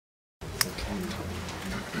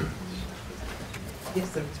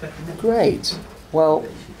Yes, they're expecting it. Great. Well,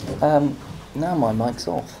 now my mic's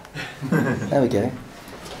off. There we go.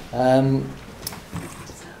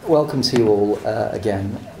 Welcome to you all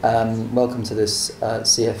again. Welcome to this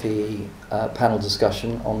CfEE panel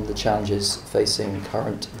discussion on the challenges facing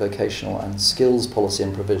current vocational and skills policy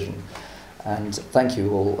and provision. And thank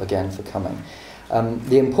you all again for coming.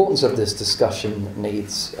 The importance of this discussion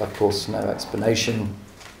needs, of course, no explanation,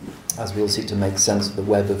 as we'll seek to make sense of the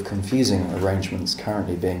web of confusing arrangements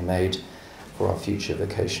currently being made for our future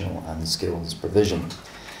vocational and skills provision.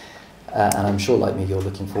 And I'm sure, like me, you're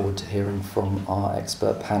looking forward to hearing from our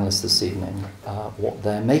expert panellists this evening what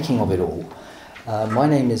they're making of it all. My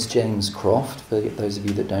name is James Croft, for those of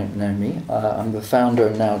you that don't know me. I'm the founder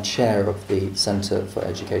and now chair of the Centre for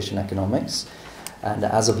Education Economics, and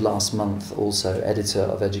as of last month, also editor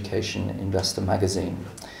of Education Investor magazine.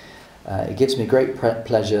 It gives me great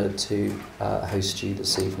pleasure to host you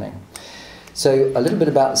this evening. So, a little bit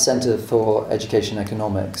about the Centre for Education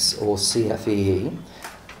Economics, or CfEE.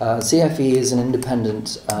 CfEE is an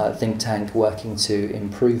independent think tank working to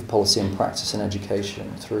improve policy and practice in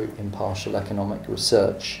education through impartial economic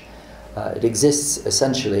research. It exists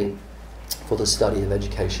essentially for the study of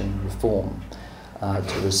education reform,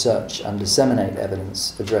 to research and disseminate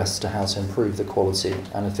evidence addressed to how to improve the quality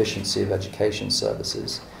and efficiency of education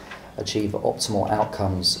services, achieve optimal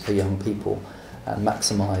outcomes for young people, and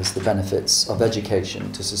maximise the benefits of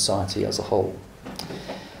education to society as a whole.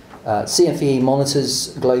 CfEE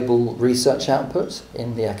monitors global research output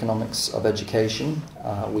in the economics of education.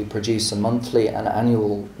 We produce a monthly and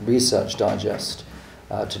annual research digest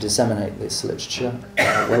to disseminate this literature,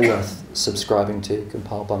 well worth subscribing to,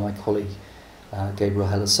 compiled by my colleague Gabriel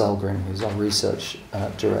Heller-Salgren, who's our research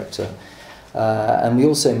director. And we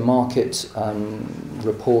also market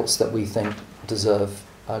reports that we think deserve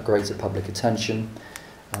greater public attention,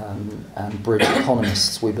 and bridge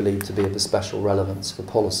economists we believe to be of a special relevance for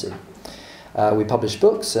policy. We publish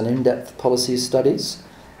books and in-depth policy studies,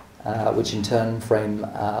 which in turn frame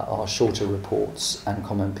our shorter reports and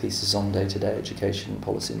comment pieces on day-to-day education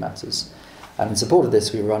policy matters. And in support of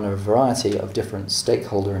this, we run a variety of different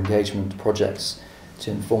stakeholder engagement projects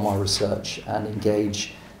to inform our research and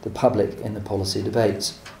engage the public in the policy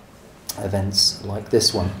debate, events like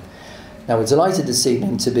this one. Now, we're delighted this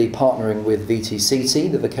evening to be partnering with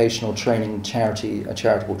VTCT, the Vocational Training Charity, a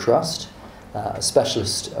charitable trust, a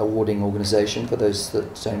specialist awarding organisation, for those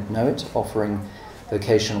that don't know it, offering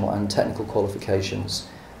vocational and technical qualifications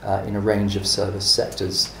in a range of service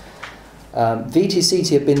sectors. VTCT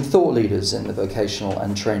have been thought leaders in the vocational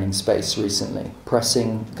and training space recently,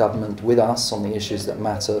 pressing government with us on the issues that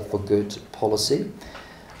matter for good policy,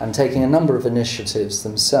 and taking a number of initiatives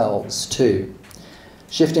themselves too.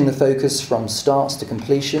 Shifting the focus from starts to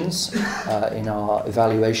completions in our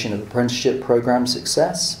evaluation of apprenticeship programme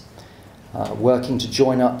success, working to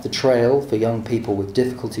join up the trail for young people with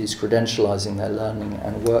difficulties credentialising their learning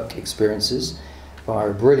and work experiences via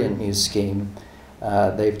a brilliant new scheme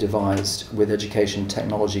they've devised with education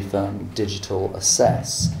technology firm Digital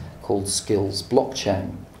Assess, called Skills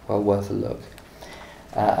Blockchain, well worth a look.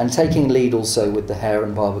 And taking lead also with the Hair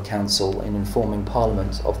and Barber Council in informing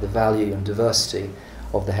Parliament of the value and diversity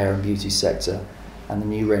of the hair and beauty sector and the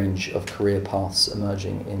new range of career paths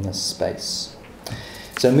emerging in this space.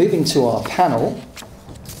 So moving to our panel,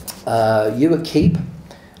 Ewart Keep,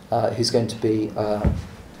 who's going to be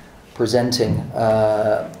presenting,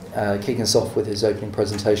 kicking us off with his opening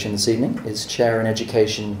presentation this evening, is Chair in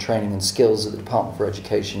Education, Training and Skills at the Department for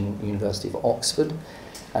Education, University of Oxford,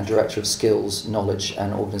 and Director of Skills, Knowledge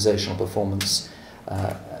and Organisational Performance,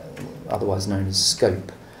 otherwise known as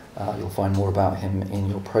SCOPE. You'll find more about him in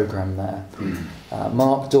your programme there.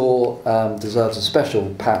 Mark Dorr deserves a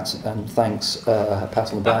special pat and thanks,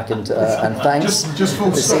 pat on the back and thanks just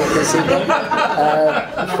this evening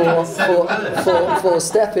for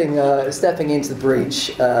stepping into the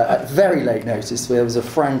breach at very late notice. There was a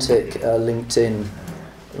frantic LinkedIn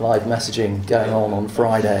live messaging going on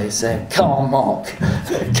Friday saying, "Come on, Mark,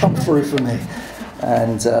 come through for me,"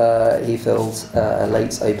 and he filled a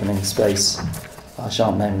late opening space. I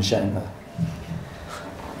shan't name and shame the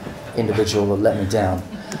individual that let me down.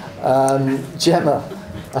 Gemma,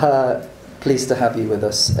 pleased to have you with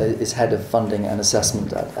us, is Head of Funding and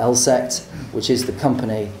Assessment at LSECT, which is the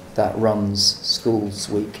company that runs Schools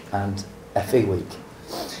Week and FE Week.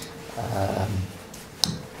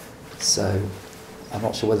 So I'm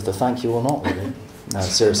not sure whether to thank you or not, really. No,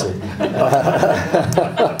 seriously.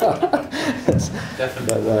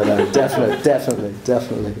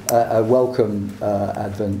 Definitely. A welcome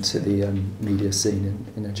advent to the media scene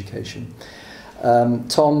in education.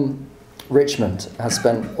 Tom Richmond has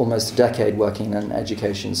spent almost a decade working in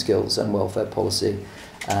education, skills and welfare policy,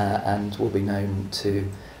 and will be known to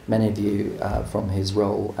many of you from his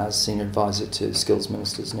role as Senior Advisor to Skills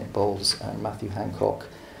Ministers Nick Bowles and Matthew Hancock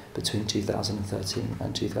between 2013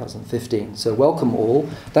 and 2015. So welcome all.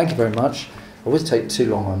 Thank you very much. I always take too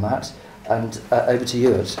long on that. And over to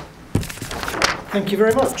you, Ewart. Thank you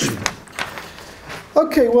very much.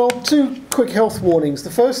 Okay, well, two quick health warnings. The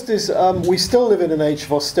first is we still live in an age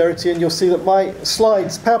of austerity, and you'll see that my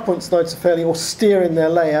slides, PowerPoint slides, are fairly austere in their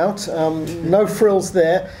layout. No frills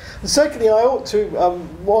there. And secondly, I ought to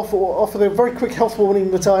offer the very quick health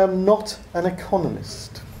warning that I am not an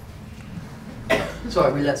economist.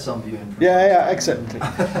 Sorry, we let some of you in. Yeah, exactly.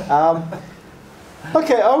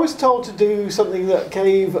 Okay, I was told to do something that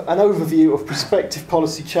gave an overview of prospective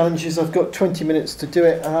policy challenges. I've got 20 minutes to do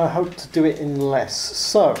it, and I hope to do it in less.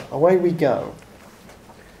 So, away we go.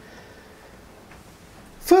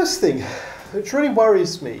 First thing, which really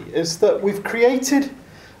worries me, is that we've created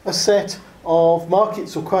a set of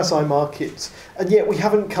markets or quasi-markets, and yet we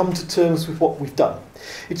haven't come to terms with what we've done.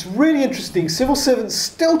 It's really interesting. Civil servants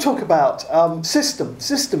still talk about system,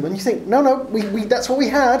 and you think, no, that's what we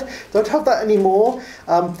had. Don't have that anymore.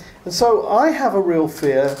 And so I have a real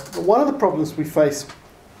fear that one of the problems we face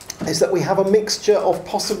is that we have a mixture of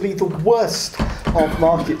possibly the worst of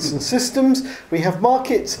markets and systems. We have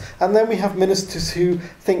markets, and then we have ministers who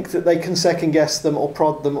think that they can second-guess them or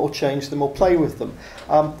prod them or change them or play with them.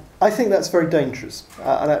 I think that's very dangerous.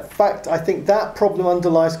 And in fact, I think that problem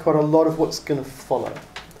underlies quite a lot of what's going to follow.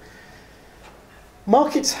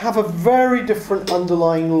 Markets have a very different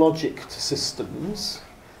underlying logic to systems.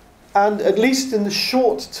 And at least in the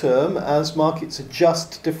short term, as markets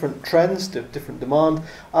adjust to different trends, to different demand,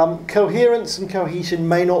 coherence and cohesion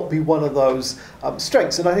may not be one of those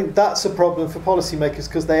strengths. And I think that's a problem for policymakers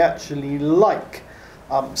because they actually like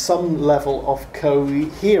some level of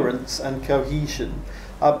coherence and cohesion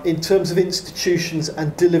in terms of institutions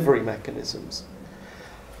and delivery mechanisms.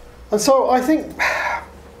 And so I think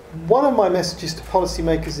one of my messages to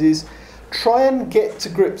policymakers is try and get to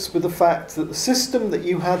grips with the fact that the system that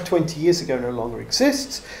you had 20 years ago no longer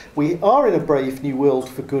exists. We are in a brave new world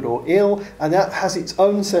for good or ill, and that has its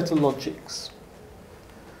own set of logics.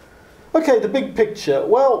 Okay, the big picture.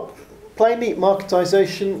 Well, plainly,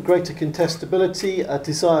 marketisation, greater contestability, a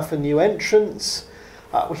desire for new entrants.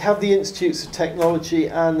 We have the Institutes of Technology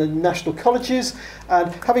and the national colleges,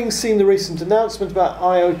 and having seen the recent announcement about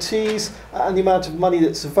IoTs and the amount of money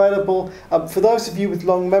that's available, for those of you with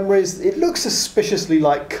long memories, it looks suspiciously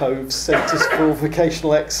like COVE's, Centres for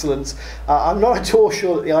Vocational Excellence. I'm not at all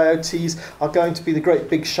sure that the IoTs are going to be the great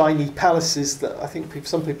big shiny palaces that I think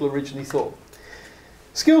some people originally thought.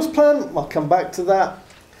 Skills plan, I'll come back to that.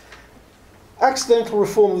 Accidental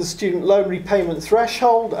reform of the student loan repayment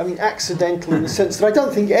threshold. I mean, accidental in the sense that I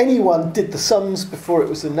don't think anyone did the sums before it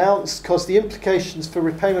was announced, because the implications for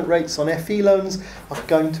repayment rates on FE loans are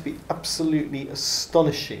going to be absolutely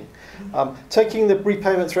astonishing. Taking the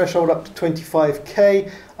repayment threshold up to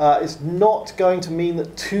 25k is not going to mean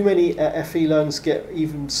that too many FE loans get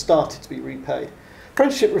even started to be repaid.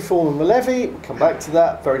 Apprenticeship reform and the levy, we'll come back to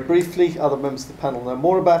that very briefly. Other members of the panel know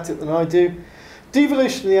more about it than I do.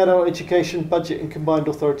 Devolution of the adult education budget and combined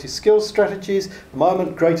authority skills strategies. At the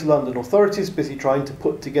moment, Greater London authorities busy trying to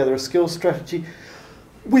put together a skills strategy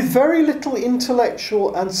with very little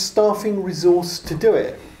intellectual and staffing resource to do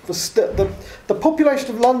it. The population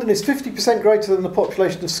of London is 50% greater than the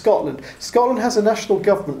population of Scotland. Scotland has a national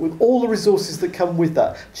government with all the resources that come with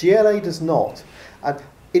that. GLA does not. And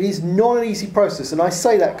it is not an easy process. And I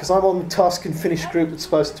say that because I'm on the task and finish group that's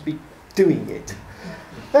supposed to be doing it.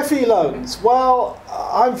 FE loans. Well,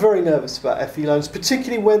 I'm very nervous about FE loans,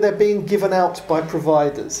 particularly when they're being given out by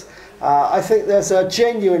providers. I think there's a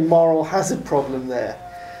genuine moral hazard problem there.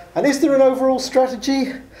 And is there an overall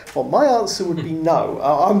strategy? Well, my answer would be no.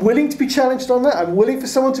 I'm willing to be challenged on that. I'm willing for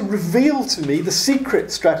someone to reveal to me the secret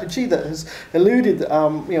strategy that has eluded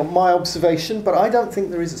my observation, but I don't think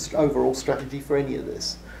there is an overall strategy for any of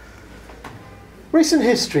this. Recent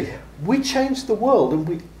history. We changed the world and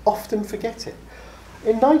we often forget it.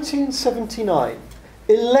 In 1979,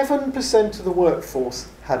 11% of the workforce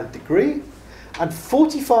had a degree and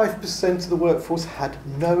 45% of the workforce had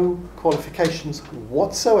no qualifications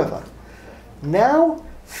whatsoever. Now,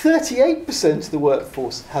 38% of the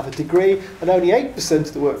workforce have a degree and only 8%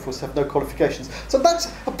 of the workforce have no qualifications. So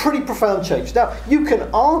that's a pretty profound change. Now, you can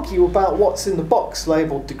argue about what's in the box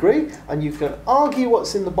labelled degree and you can argue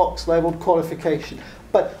what's in the box labelled qualification.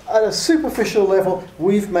 But at a superficial level,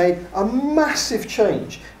 we've made a massive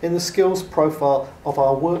change in the skills profile of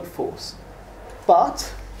our workforce.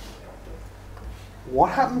 But What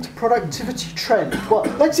happened to productivity trend? Well,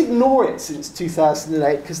 let's ignore it since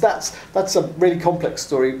 2008, because that's a really complex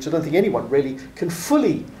story which I don't think anyone really can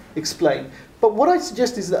fully explain. But what I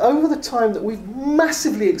suggest is that over the time that we've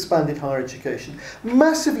massively expanded higher education,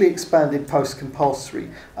 massively expanded post-compulsory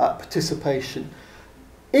participation,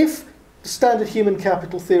 if standard human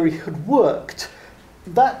capital theory had worked,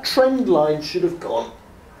 that trend line should have gone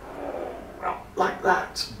like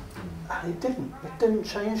that. And it didn't. It didn't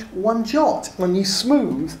change one jot when you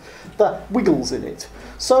smooth the wiggles in it.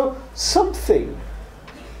 So something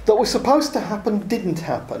that was supposed to happen didn't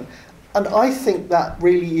happen. And I think that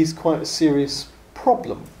really is quite a serious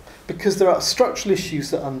problem, because there are structural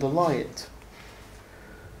issues that underlie it.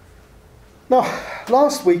 Now,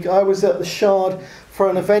 last week I was at the Shard for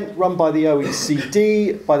an event run by the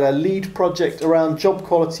OECD, by their lead project around job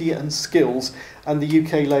quality and skills and the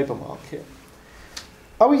UK labour market.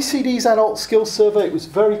 OECD's adult skills survey, it was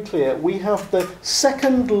very clear. We have the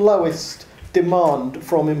second lowest demand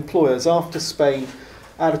from employers after Spain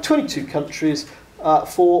out of 22 countries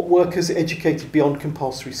for workers educated beyond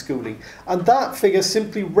compulsory schooling. And that figure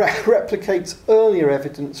simply replicates earlier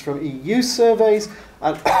evidence from EU surveys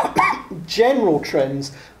and general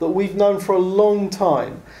trends that we've known for a long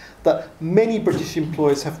time, that many British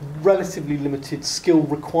employers have relatively limited skill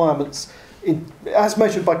requirements as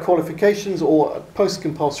measured by qualifications or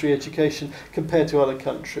post-compulsory education compared to other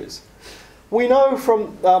countries. We know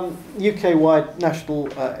from UK-wide National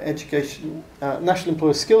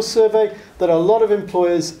Employer Skills Survey that a lot of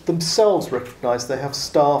employers themselves recognise they have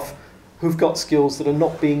staff who've got skills that are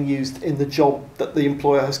not being used in the job that the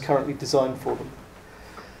employer has currently designed for them.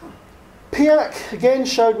 PIAC again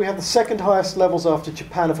showed we have the second highest levels after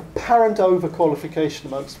Japan of apparent overqualification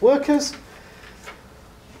amongst workers.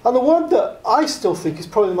 And the one that I still think is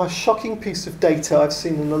probably the most shocking piece of data I've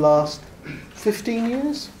seen in the last 15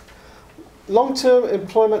 years, long-term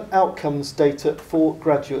employment outcomes data for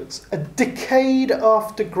graduates. A decade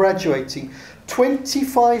after graduating,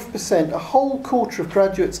 25%, a whole quarter of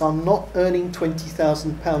graduates are not earning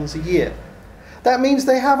 £20,000 a year. That means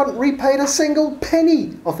they haven't repaid a single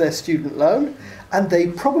penny of their student loan, and they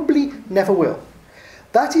probably never will.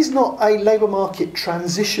 That is not a labour market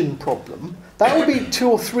transition problem. That would be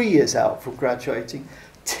 2 or 3 years out from graduating.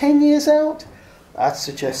 10 years out? That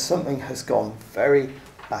suggests something has gone very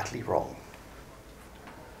badly wrong.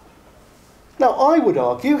 Now, I would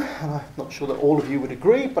argue, and I'm not sure that all of you would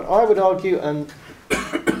agree, but I would argue, and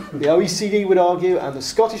the OECD would argue, and the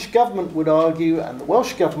Scottish Government would argue, and the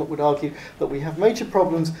Welsh Government would argue that we have major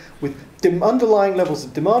problems with underlying levels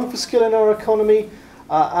of demand for skill in our economy,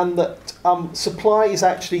 and that supply is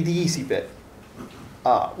actually the easy bit.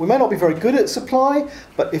 We may not be very good at supply,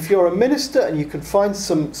 but if you're a minister and you can find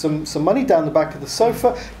some money down the back of the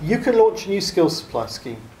sofa, you can launch a new skills supply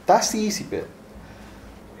scheme. That's the easy bit.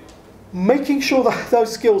 Making sure that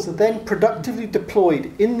those skills are then productively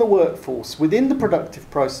deployed in the workforce, within the productive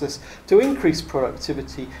process, to increase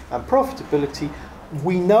productivity and profitability,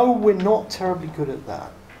 we know we're not terribly good at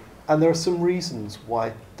that. And there are some reasons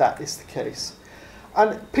why that is the case.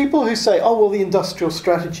 And people who say, oh, well, the industrial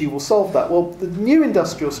strategy will solve that. Well, the new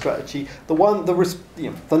industrial strategy,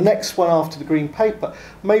 the next one after the Green Paper,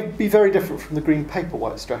 may be very different from the Green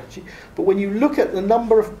Paper-wide strategy. But when you look at the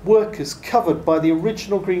number of workers covered by the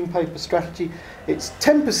original Green Paper strategy, it's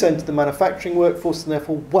 10% of the manufacturing workforce and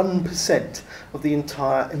therefore 1% of the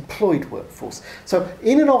entire employed workforce. So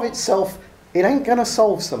in and of itself, it ain't going to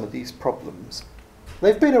solve some of these problems.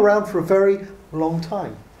 They've been around for a very long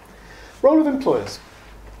time. Role of employers,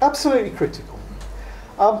 absolutely critical.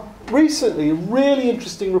 Recently, a really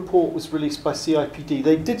interesting report was released by CIPD.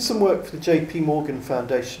 They did some work for the JP Morgan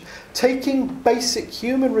Foundation, taking basic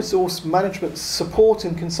human resource management support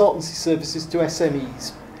and consultancy services to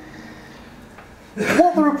SMEs.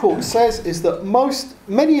 What the report says is that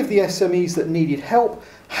many of the SMEs that needed help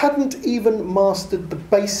hadn't even mastered the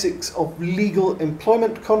basics of legal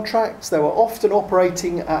employment contracts. They were often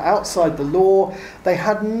operating outside the law. They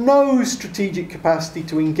had no strategic capacity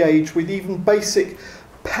to engage with even basic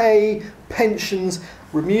pay, pensions,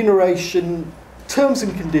 remuneration, terms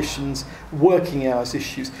and conditions, working hours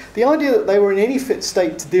issues. The idea that they were in any fit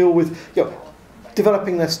state to deal with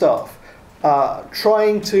developing their staff,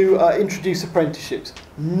 trying to introduce apprenticeships,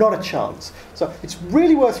 not a chance. So it's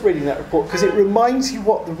really worth reading that report because it reminds you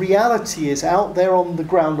what the reality is out there on the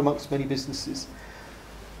ground amongst many businesses.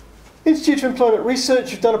 Institute of Employment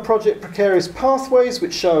Research have done a project, Precarious Pathways,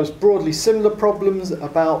 which shows broadly similar problems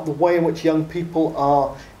about the way in which young people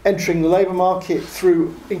are entering the labour market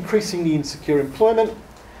through increasingly insecure employment.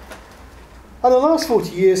 And the last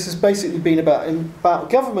 40 years has basically been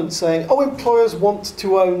about government saying, oh, employers want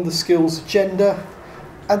to own the skills agenda.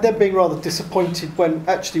 and then being rather disappointed when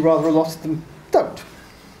actually rather a lot of them don't.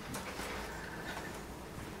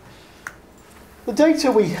 The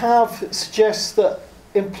data we have suggests that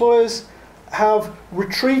employers have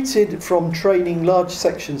retreated from training large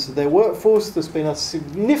sections of their workforce. There's been a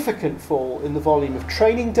significant fall in the volume of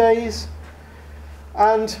training days.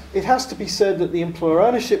 And it has to be said that the employer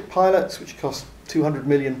ownership pilots, which cost 200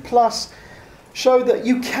 million plus, show that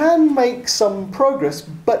you can make some progress,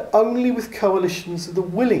 but only with coalitions of the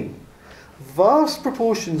willing. Vast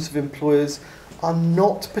proportions of employers are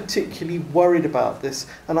not particularly worried about this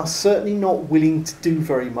and are certainly not willing to do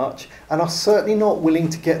very much and are certainly not willing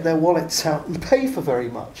to get their wallets out and pay for very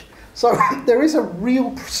much. So there is a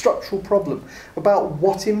real structural problem about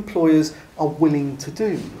what employers are willing to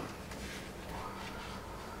do.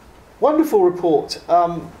 Wonderful report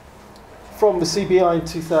from the CBI in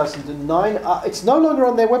 2009. It's no longer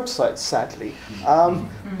on their website, sadly,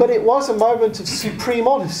 but it was a moment of supreme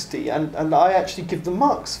honesty, and I actually give them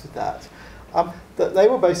marks for that. That they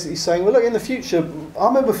were basically saying, well, look, in the future,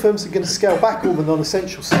 our member firms are going to scale back all the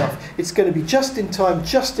non-essential stuff. It's going to be just in time,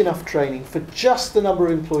 just enough training for just the number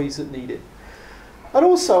of employees that need it. And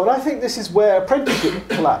also, and I think this is where apprenticeship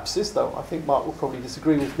collapses, though I think Mark will probably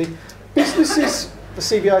disagree with me, businesses, the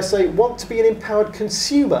CBI say, want to be an empowered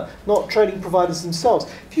consumer, not training providers themselves.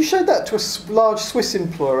 If you showed that to a large Swiss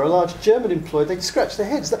employer or a large German employer, they'd scratch their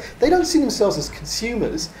heads. They don't see themselves as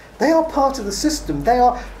consumers. They are part of the system. They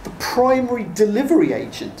are the primary delivery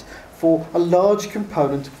agent for a large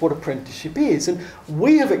component of what apprenticeship is. And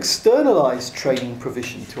we have externalised training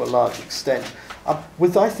provision to a large extent,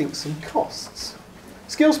 with, I think, some costs.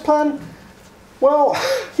 Skills plan, well,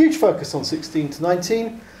 huge focus on 16 to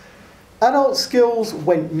 19. Adult skills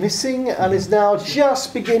went missing and is now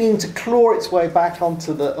just beginning to claw its way back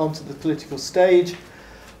onto the political stage.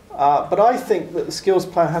 But I think that the skills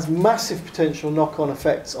plan has massive potential knock-on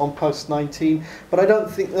effects on post-19. But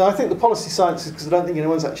I think the policy science is because I don't think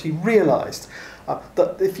anyone's actually realised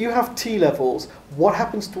that if you have T-levels, what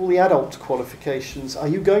happens to all the adult qualifications? Are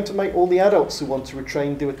you going to make all the adults who want to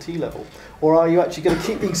retrain do a T-level? Or are you actually going to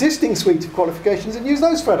keep the existing suite of qualifications and use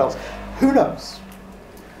those for adults? Who knows?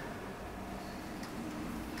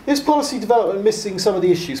 Is policy development missing some of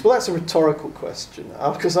the issues? Well, that's a rhetorical question,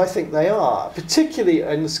 because I think they are, particularly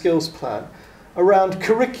in the skills plan, around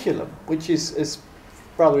curriculum, which is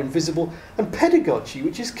rather invisible, and pedagogy,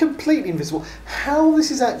 which is completely invisible. How this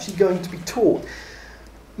is actually going to be taught.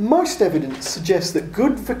 Most evidence suggests that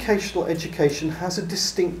good vocational education has a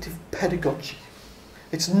distinctive pedagogy.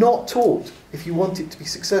 It's not taught if you want it to be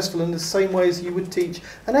successful in the same way as you would teach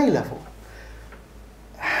an A-level.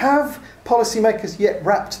 Have policymakers yet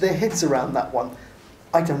wrapped their heads around that one?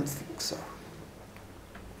 I don't think so.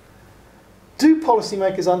 Do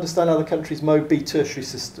policymakers understand other countries' Mode B tertiary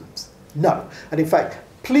systems? No. And in fact,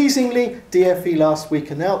 pleasingly, DfE last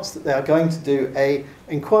week announced that they are going to do an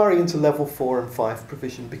inquiry into level 4 and 5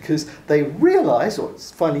 provision because they realise, or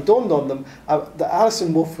it's finally dawned on them, that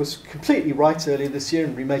Alison Wolfe was completely right earlier this year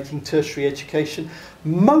in remaking tertiary education.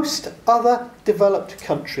 Most other developed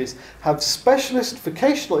countries have specialist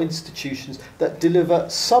vocational institutions that deliver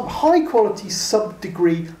high quality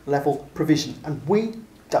sub-degree level provision, and we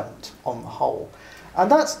don't on the whole.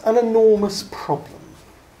 And that's an enormous problem.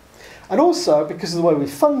 And also, because of the way we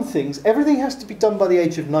fund things, everything has to be done by the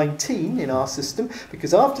age of 19 in our system,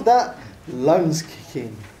 because after that, loans kick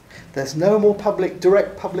in. There's no more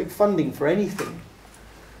direct public funding for anything.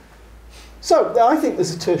 So I think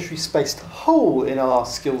there's a tertiary spaced hole in our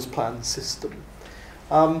skills plan system.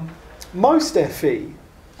 Most FE,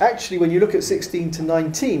 actually when you look at 16 to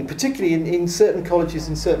 19, particularly in certain colleges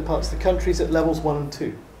in certain parts of the country, is at levels 1 and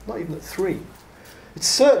 2, not even at 3. It's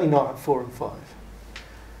certainly not at 4 and 5.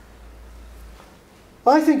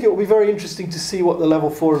 I think it will be very interesting to see what the level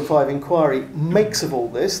 4 and 5 inquiry makes of all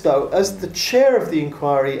this, though as the chair of the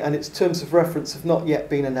inquiry and its terms of reference have not yet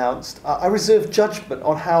been announced, I reserve judgment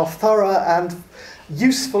on how thorough and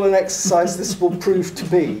useful an exercise this will prove to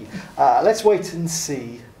be. Let's wait and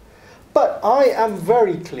see. But I am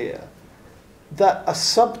very clear that a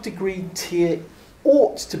sub-degree tier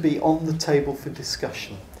ought to be on the table for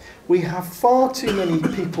discussion. We have far too many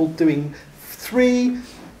people doing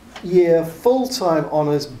 3-year full-time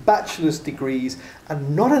honours bachelor's degrees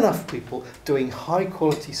and not enough people doing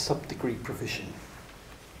high-quality sub-degree provision.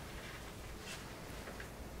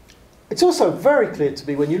 It's also very clear to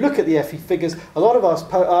me when you look at the FE figures, a lot of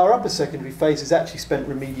our upper secondary phase is actually spent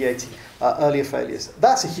remediating earlier failures.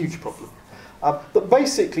 That's a huge problem. But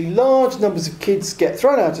basically, large numbers of kids get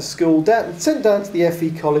thrown out of school, sent down to the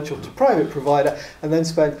FE college or to a private provider, and then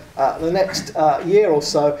spend the next year or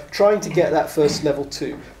so trying to get that first level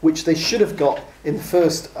 2, which they should have got in the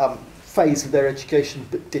first phase of their education,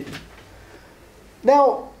 but didn't.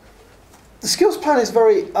 Now, the skills plan is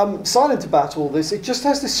very silent about all this. It just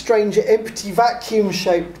has this strange empty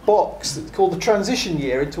vacuum-shaped box that's called the transition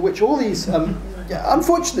year, into which all these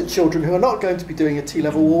unfortunate children who are not going to be doing a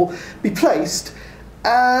T-level will be placed.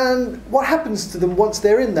 And what happens to them once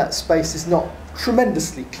they're in that space is not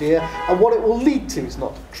tremendously clear, and what it will lead to is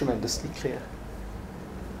not tremendously clear.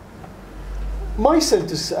 My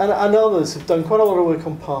centres and others have done quite a lot of work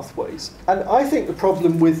on pathways, and I think the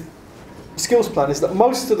problem with skills plan is that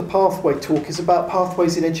most of the pathway talk is about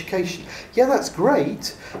pathways in education. Yeah, that's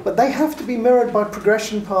great, but they have to be mirrored by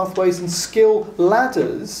progression pathways and skill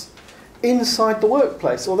ladders inside the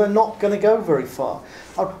workplace, or they're not going to go very far.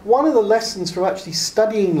 One of the lessons from actually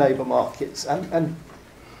studying labour markets and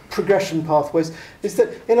progression pathways is that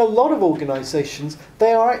in a lot of organisations,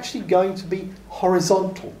 they are actually going to be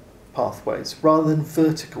horizontal pathways rather than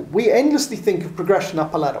vertical. We endlessly think of progression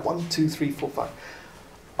up a ladder, 1, 2, 3, 4, 5.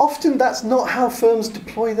 Often that's not how firms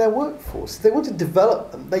deploy their workforce. If they want to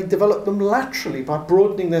develop them, they develop them laterally by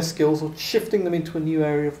broadening their skills or shifting them into a new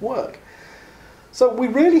area of work. So we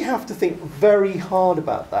really have to think very hard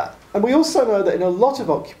about that. And we also know that in a lot of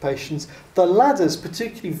occupations, the ladders,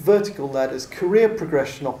 particularly vertical ladders, career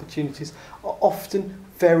progression opportunities, are often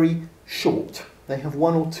very short. They have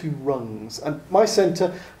 1 or 2 rungs. And my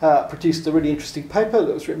centre produced a really interesting paper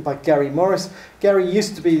that was written by Gary Morris. Gary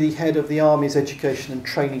used to be the head of the Army's Education and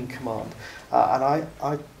Training Command. And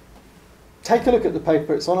I take a look at the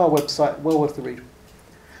paper. It's on our website, well worth the read.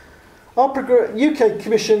 Our UK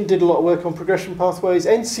Commission did a lot of work on progression pathways.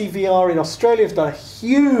 NCVR in Australia have done a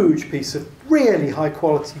huge piece of really high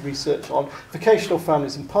quality research on vocational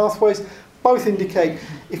families and pathways. Both indicate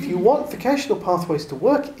if you want vocational pathways to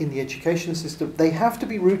work in the education system, they have to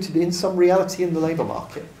be rooted in some reality in the labour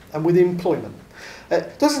market and with employment.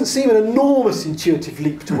 It doesn't seem an enormous intuitive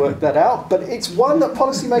leap to work that out, but it's one that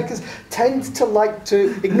policymakers tend to like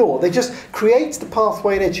to ignore. They just create the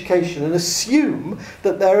pathway in education and assume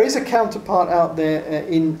that there is a counterpart out there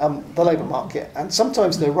in the labour market. And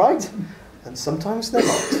sometimes they're right, and sometimes they're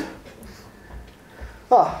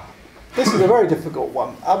not. This is a very difficult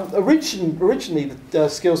one. Originally, the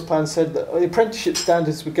skills plan said that apprenticeship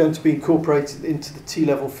standards were going to be incorporated into the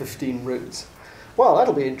T-level 15 routes. Well,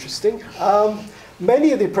 that'll be interesting.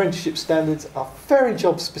 Many of the apprenticeship standards are very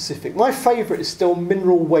job specific. My favourite is still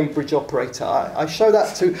mineral weighbridge operator. I show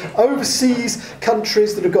that to overseas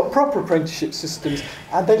countries that have got proper apprenticeship systems,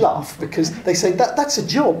 and they laugh because they say that's a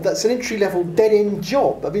job, that's an entry-level dead-end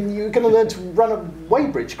job. I mean, you're going to learn to run a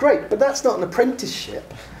weighbridge, great, but that's not an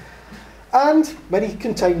apprenticeship. And many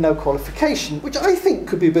contain no qualification, which I think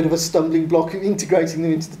could be a bit of a stumbling block of integrating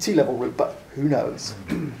them into the T-level route, but who knows?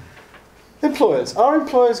 Employers. Are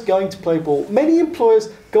employers going to play ball? Many employers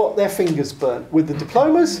got their fingers burnt with the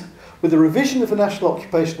diplomas, with the revision of the National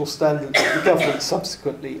Occupational Standards that the government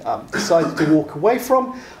subsequently decided to walk away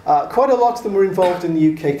from. Quite a lot of them were involved in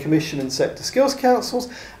the UK Commission and Sector Skills Councils,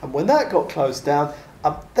 and when that got closed down,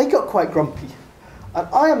 they got quite grumpy. And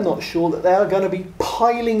I am not sure that they are going to be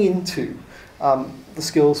piling into the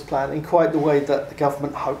skills plan in quite the way that the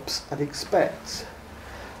government hopes and expects.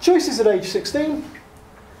 Choices at age 16.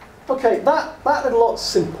 Okay, that little lot's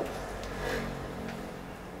simple.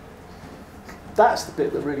 That's the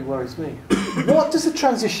bit that really worries me. What does the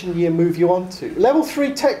transition year move you on to? Level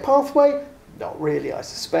 3 tech pathway? Not really, I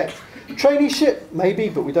suspect. Traineeship? Maybe,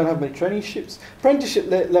 but we don't have many traineeships. Apprenticeship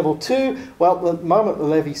level 2? Well, at the moment the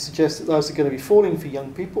levy suggests that those are going to be falling for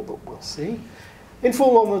young people, but we'll see.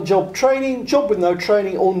 Informal on-the-job training, job with no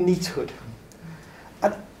training, or neathood.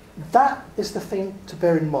 And that is the thing to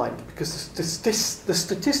bear in mind, because the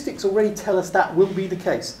statistics already tell us that will be the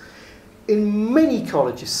case. In many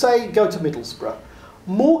colleges, say go to Middlesbrough,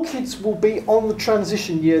 more kids will be on the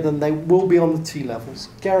transition year than they will be on the T-levels,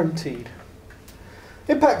 guaranteed.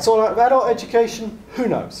 Impacts on adult education, who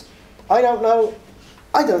knows? I don't know.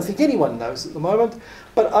 I don't think anyone knows at the moment,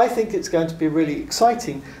 but I think it's going to be really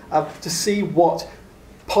exciting to see what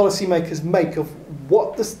policymakers make of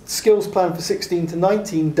what the skills plan for 16 to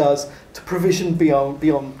 19 does to provision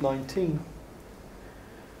beyond 19.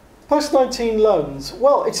 Post-19 loans.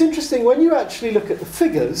 Well, it's interesting when you actually look at the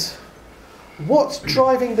figures, what's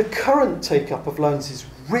driving the current take-up of loans is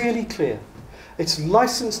really clear. It's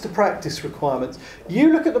license to practice requirements.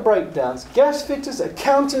 You look at the breakdowns: gas fitters,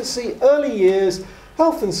 accountancy, early years,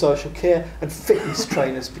 health and social care, and fitness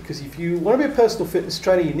trainers, because if you want to be a personal fitness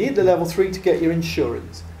trainer, you need the level 3 to get your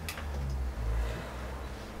insurance.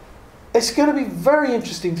 it's going to be very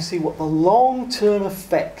interesting to see what the long-term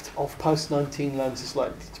effect of post-19 loans is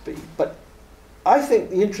likely to be. But I think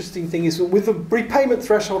the interesting thing is that with the repayment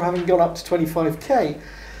threshold having gone up to 25k,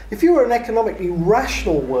 if you were an economically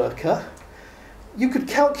rational worker, you could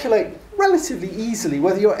calculate relatively easily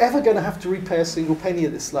whether you're ever going to have to repay a single penny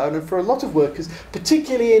of this loan. And for a lot of workers,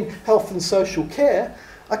 particularly in health and social care,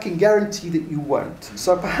 I can guarantee that you won't.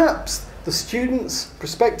 So perhaps the students,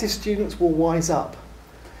 prospective students, will wise up.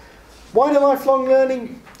 Wider lifelong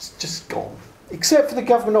learning, it's just gone. Except for the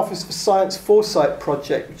Government Office for Science Foresight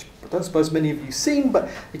project, which I don't suppose many of you have seen, but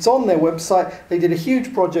it's on their website. They did a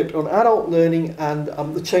huge project on adult learning and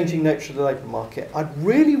the changing nature of the labour market. I'd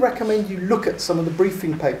really recommend you look at some of the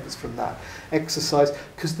briefing papers from that exercise,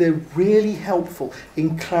 because they're really helpful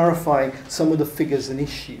in clarifying some of the figures and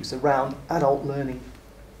issues around adult learning.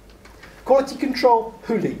 Quality control,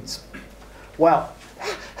 who leads? Well,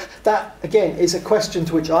 that, again, is a question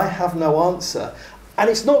to which I have no answer. And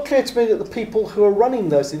it's not clear to me that the people who are running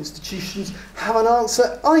those institutions have an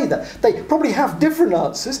answer either. They probably have different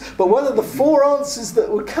answers, but whether the 4 answers that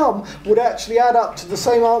would come would actually add up to the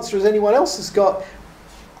same answer as anyone else has got,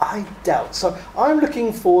 I doubt. So I'm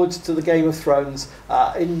looking forward to the Game of Thrones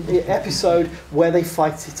in the episode where they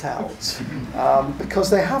fight it out. Because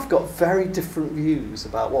they have got very different views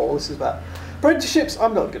about what all this is about. Apprenticeships,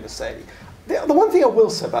 I'm not going to say any. The one thing I will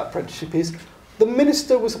say about apprenticeship is the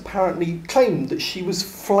minister was apparently claimed that she was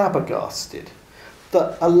flabbergasted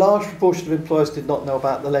that a large proportion of employers did not know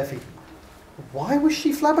about the levy. Why was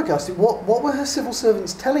she flabbergasted? What were her civil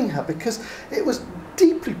servants telling her? Because it was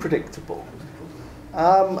deeply predictable.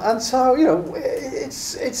 And so, you know,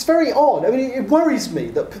 it's very odd. I mean, it worries me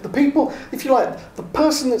that the people, if you like, the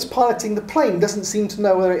person that's piloting the plane doesn't seem to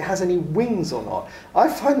know whether it has any wings or not. I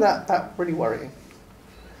find that really worrying.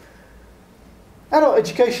 Adult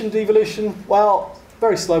education devolution, well,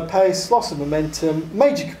 very slow pace, loss of momentum,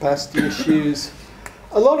 major capacity issues.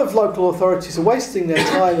 A lot of local authorities are wasting their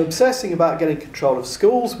time obsessing about getting control of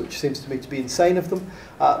schools, which seems to me to be insane of them.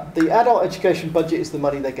 The adult education budget is the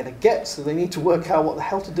money they're going to get, so they need to work out what the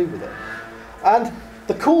hell to do with it. And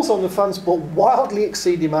the calls on the funds will wildly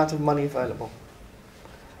exceed the amount of money available.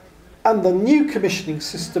 And the new commissioning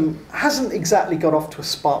system hasn't exactly got off to a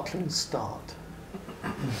sparkling start.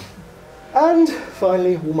 And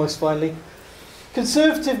finally, almost finally,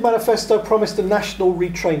 Conservative manifesto promised a national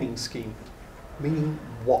retraining scheme. Meaning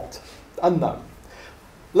what? Unknown.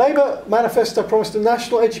 Labour manifesto promised a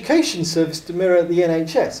national education service to mirror the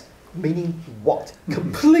NHS. Meaning what?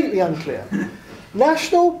 Completely unclear.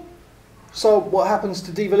 National, so what happens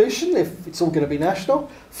to devolution if it's all going to be national?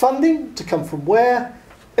 Funding, to come from where?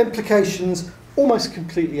 Implications, almost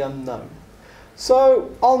completely unknown.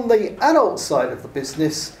 So on the adult side of the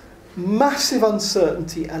business, massive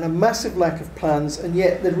uncertainty and a massive lack of plans, and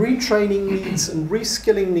yet the retraining needs and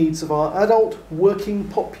reskilling needs of our adult working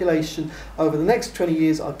population over the next 20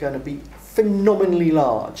 years are going to be phenomenally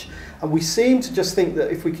large. And we seem to just think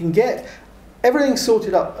that if we can get everything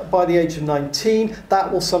sorted up by the age of 19, that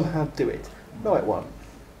will somehow do it. No, it won't.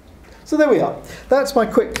 So there we are. That's my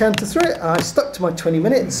quick canter through it. I stuck to my 20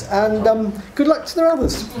 minutes, and good luck to the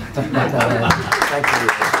others. Thank you.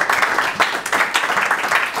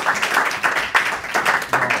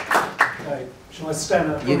 Shall I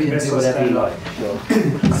stand up? You can do whatever you like. Sure.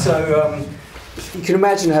 So you can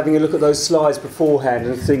imagine having a look at those slides beforehand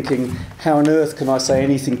and thinking, how on earth can I say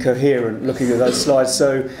anything coherent looking at those slides?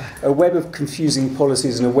 So a web of confusing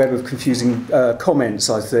policies and a web of confusing comments,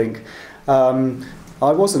 I think.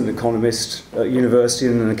 I was an economist at university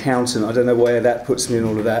and an accountant. I don't know where that puts me in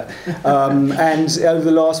all of that. And over the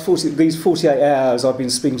last 48 hours, I've been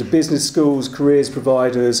speaking to business schools, careers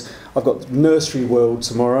providers. I've got Nursery World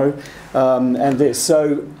tomorrow. And this.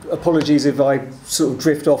 So apologies if I sort of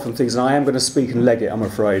drift off on things, and I am going to speak and leg it, I'm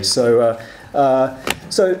afraid. So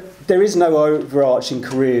there is no overarching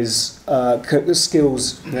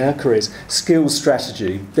skills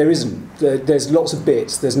strategy. There isn't. There's lots of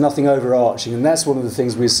bits. There's nothing overarching, and that's one of the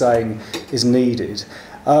things we're saying is needed.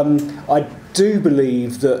 I do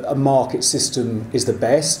believe that a market system is the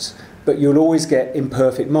best, but you'll always get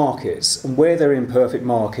imperfect markets, and where there are imperfect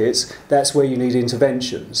markets, that's where you need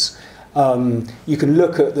interventions. You can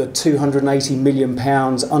look at the £280 million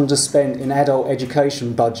underspent in adult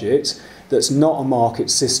education budget. That's not a market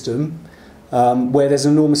system, where there's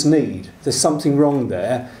enormous need. There's something wrong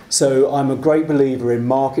there. So I'm a great believer in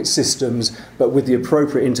market systems, but with the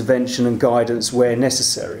appropriate intervention and guidance where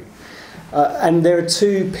necessary. And there are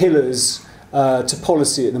 2 pillars to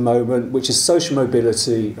policy at the moment, which is social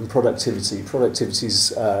mobility and productivity. Productivity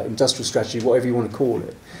is industrial strategy, whatever you want to call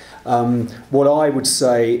it. What I would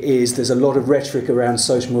say is there's a lot of rhetoric around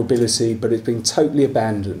social mobility, but it's been totally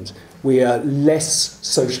abandoned. We are less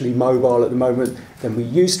socially mobile at the moment than we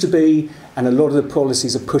used to be, and a lot of the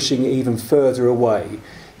policies are pushing even further away.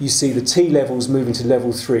 You see the T levels moving to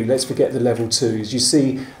level 3. Let's forget the level 2s. You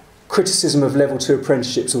see criticism of level 2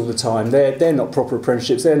 apprenticeships all the time. They're not proper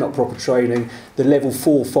apprenticeships, they're not proper training. The level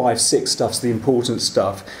 4, 5, 6 stuff's the important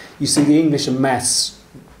stuff. You see the English and maths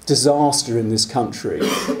disaster in this country.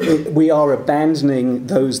 We are abandoning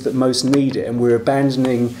those that most need it, and we're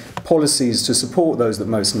abandoning policies to support those that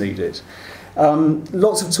most need it.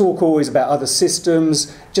 Lots of talk always about other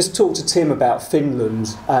systems. Just talk to Tim about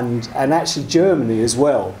Finland and actually Germany as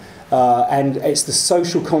well. And it's the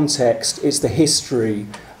social context, it's the history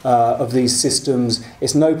of these systems.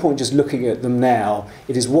 It's no point just looking at them now.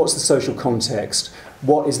 It is what's the social context,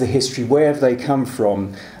 what is the history, where have they come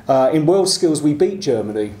from. In World Skills we beat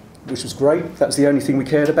Germany, which was great. That was the only thing we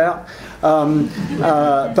cared about.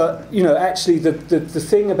 But you know, actually, the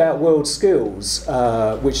thing about World Skills,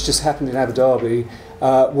 which just happened in Abu Dhabi,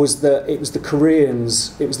 was that it was the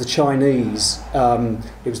Koreans, it was the Chinese,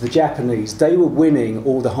 it was the Japanese. They were winning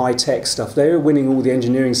all the high-tech stuff. They were winning all the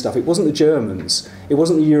engineering stuff. It wasn't the Germans. It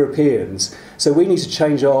wasn't the Europeans. So we need to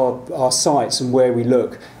change our sights and where we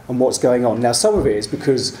look and what's going on. Now, some of it is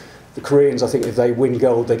because the Koreans, I think, if they win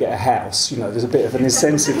gold, they get a house. You know, there's a bit of an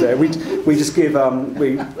incentive there. We just give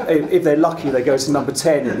if they're lucky, they go to number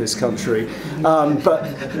 10 in this country.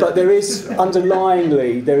 But there is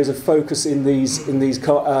underlyingly there is a focus in these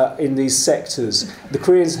sectors. The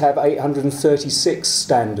Koreans have 836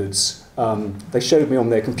 standards. They showed me on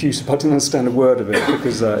their computer, but I didn't understand a word of it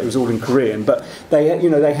because it was all in Korean. But they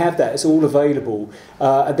have that; it's all available.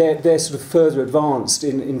 They're sort of further advanced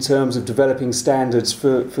in terms of developing standards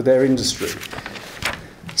for their industry.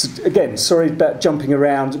 So again, sorry about jumping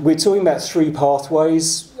around. We're talking about 3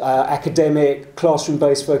 pathways: academic,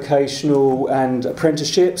 classroom-based, vocational, and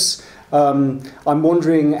apprenticeships. I'm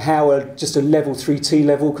wondering how just a level 3 T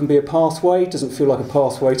level can be a pathway. It doesn't feel like a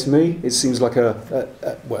pathway to me. It seems like a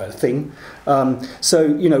thing. So,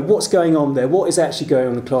 you know, what's going on there? What is actually going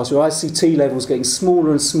on in the classroom? I see T levels getting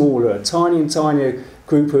smaller and smaller. A tinier and tinier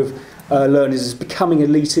group of learners is becoming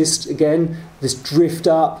elitist again. This drift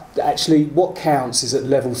up. Actually, what counts is at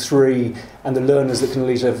level 3 and the learners that can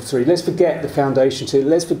reach level 3. Let's forget the foundation 2.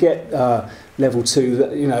 Let's forget level 2.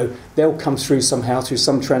 That, you know, they'll come through somehow through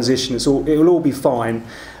some transition. It will all be fine.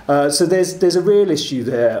 So there's a real issue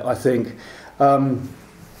there, I think.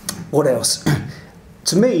 What else?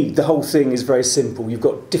 To me, the whole thing is very simple. You've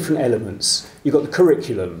got different elements. You've got the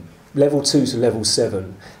curriculum, level 2 to level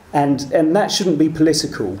 7. And that shouldn't be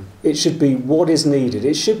political. It should be what is needed.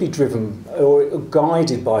 It should be driven or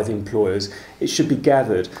guided by the employers. It should be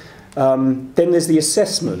gathered. Then there's the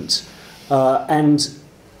assessment. And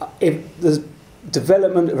if the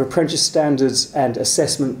development of apprentice standards and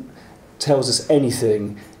assessment tells us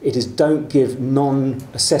anything, it is don't give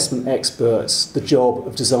non-assessment experts the job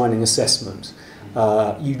of designing assessment.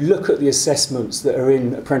 You look at the assessments that are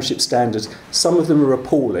in apprenticeship standards, some of them are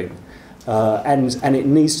appalling. And it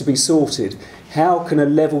needs to be sorted. How can a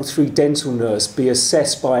level 3 dental nurse be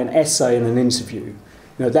assessed by an essay and an interview? You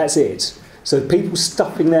know, that's it. So people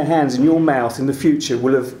stuffing their hands in your mouth in the future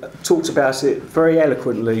will have talked about it very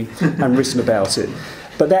eloquently and written about it.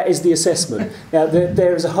 But that is the assessment. Now,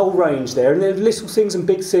 there is a whole range there, and there are little things and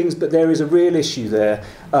big things, but there is a real issue there.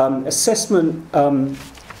 Assessment, and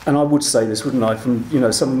I would say this, wouldn't I, from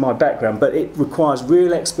some of my background, but it requires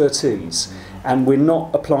real expertise. And we're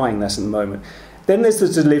not applying that at the moment. Then there's the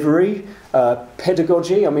delivery,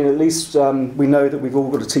 pedagogy. I mean, at least we know that we've all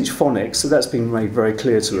got to teach phonics, so that's been made very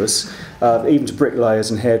clear to us, even to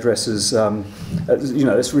bricklayers and hairdressers.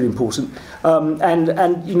 That's really important.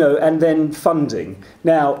 And then funding.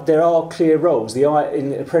 Now, there are clear roles. In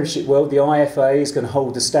the apprenticeship world, the IFA is going to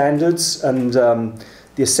hold the standards and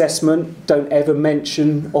the assessment. Don't ever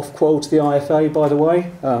mention Ofqual to the IFA, by the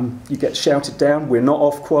way. You get shouted down. We're not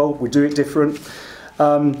Ofqual. We do it different.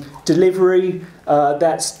 Delivery.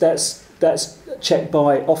 That's checked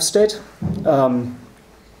by Ofsted,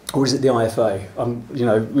 or is it the IFA?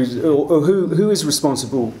 Who is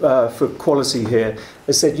responsible for quality here?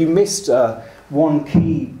 As said, you missed one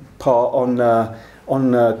key part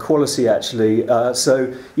on quality, actually.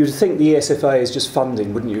 So you'd think the ESFA is just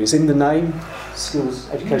funding, wouldn't you? It's in the name,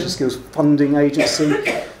 Education Skills Funding Agency.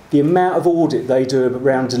 The amount of audit they do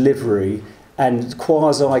around delivery and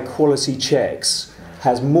quasi-quality checks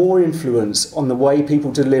has more influence on the way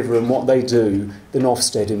people deliver and what they do than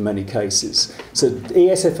Ofsted in many cases. So the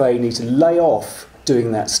ESFA need to lay off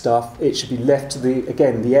doing that stuff. It should be left to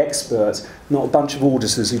the expert, not a bunch of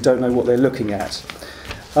auditors who don't know what they're looking at.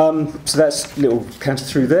 So that's a little counter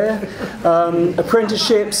through there.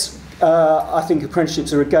 Apprenticeships, I think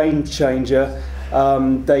apprenticeships are a game changer.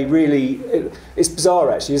 They really, it's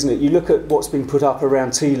bizarre actually, isn't it? You look at what's been put up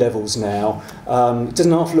around T-levels now, it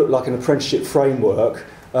doesn't half look like an apprenticeship framework,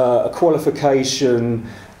 a qualification,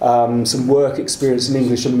 some work experience in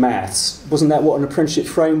English and maths. Wasn't that what an apprenticeship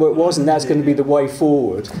framework was? And that's going to be the way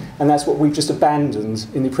forward. And that's what we've just abandoned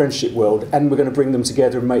in the apprenticeship world, and we're going to bring them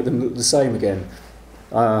together and make them look the same again.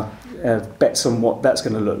 Bets on what that's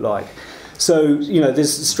going to look like. So, you know,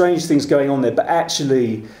 there's strange things going on there, but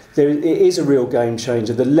actually it is a real game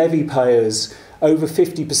changer. The levy payers, over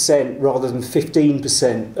 50% rather than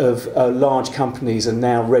 15% of large companies are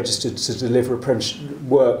now registered to deliver apprenticeship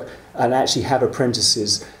work and actually have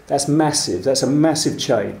apprentices. That's massive. That's a massive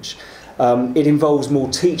change. It involves more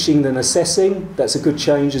teaching than assessing. That's a good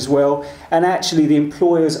change as well. And actually the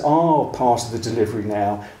employers are part of the delivery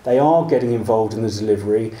now. They are getting involved in the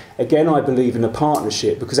delivery. Again, I believe in a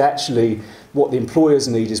partnership, because actually what the employers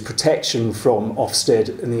need is protection from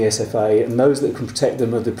Ofsted and the SFA, and those that can protect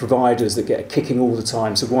them are the providers that get a kicking all the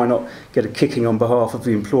time. So why not get a kicking on behalf of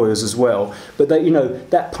the employers as well? But they, you know,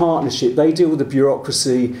 that partnership, they deal with the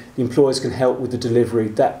bureaucracy, the employers can help with the delivery.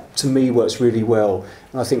 That to me works really well.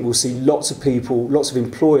 And I think we'll see lots of people, lots of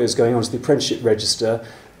employers going onto the apprenticeship register,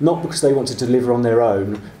 not because they want to deliver on their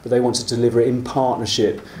own, but they want to deliver in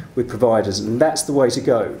partnership with providers, and that's the way to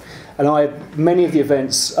go. And many of the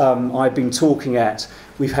events I've been talking at,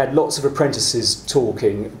 we've had lots of apprentices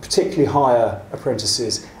talking, particularly higher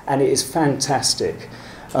apprentices, and it is fantastic.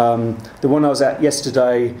 The one I was at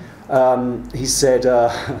yesterday, he said,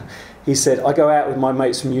 I go out with my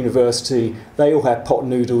mates from university, they all have pot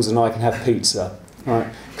noodles and I can have pizza,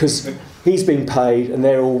 right? Because he's been paid and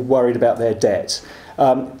they're all worried about their debt.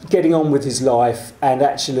 Getting on with his life, and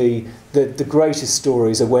actually the greatest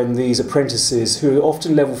stories are when these apprentices, who are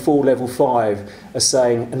often level 4, level 5, are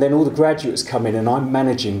saying, and then all the graduates come in and I'm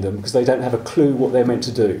managing them because they don't have a clue what they're meant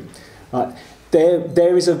to do. Right?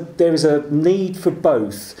 There is a need for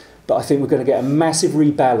both, but I think we're going to get a massive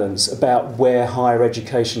rebalance about where higher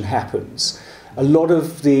education happens. A lot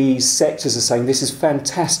of the sectors are saying this is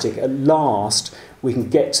fantastic, at last we can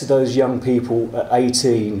get to those young people at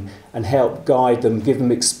 18 and help guide them, give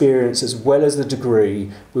them experience as well as the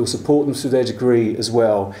degree. We'll support them through their degree as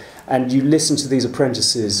well. And you listen to these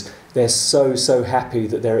apprentices, they're so happy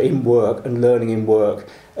that they're in work and learning in work,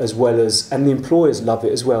 as well as, and the employers love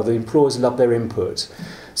it as well. The employers love their input.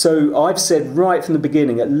 So I've said right from the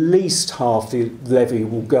beginning, at least half the levy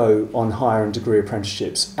will go on higher and degree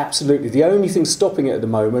apprenticeships. Absolutely. The only thing stopping it at the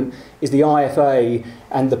moment is the IFA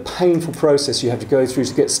and the painful process you have to go through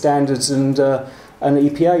to get standards and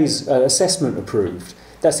EPA's assessment approved.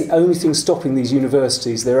 That's the only thing stopping these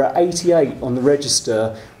universities. There are 88 on the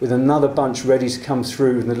register, with another bunch ready to come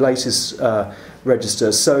through in the latest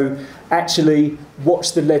register. So actually,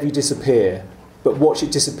 watch the levy disappear, but watch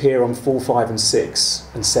it disappear on 4, 5 and 6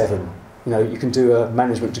 and 7. You know, you can do a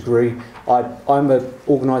management degree. I'm an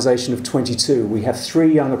organisation of 22. We have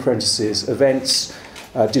 3 young apprentices, events,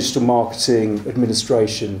 digital marketing,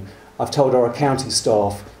 administration. I've told our accounting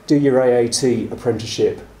staff, do your AAT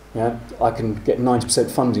apprenticeship. Yeah, I can get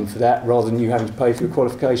 90% funding for that rather than you having to pay for your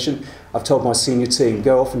qualification. I've told my senior team,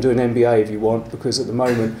 go off and do an MBA if you want, because at the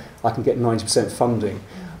moment I can get 90% funding.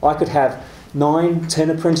 I could have 9, 10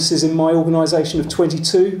 apprentices in my organisation of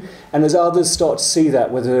 22, and as others start to see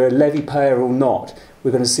that, whether they're a levy payer or not,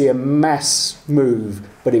 we're going to see a mass move,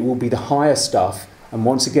 but it will be the higher stuff, and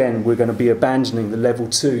once again we're going to be abandoning the level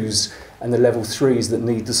 2s and the level 3s that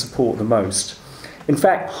need the support the most. In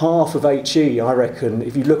fact, half of HE, I reckon,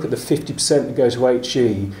 if you look at the 50% that go to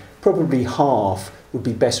HE, probably half would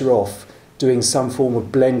be better off doing some form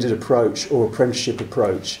of blended approach or apprenticeship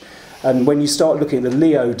approach. And when you start looking at the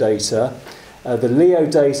LEO data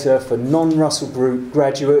for non-Russell Group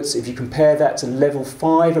graduates, if you compare that to level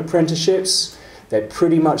 5 apprenticeships, they're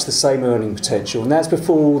pretty much the same earning potential. And that's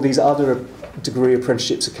before all these other degree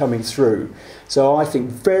apprenticeships are coming through. So I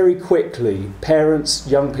think very quickly, parents,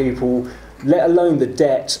 young people, let alone the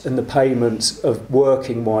debt and the payment of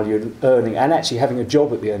working while you're earning and actually having a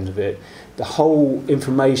job at the end of it, the whole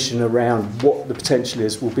information around what the potential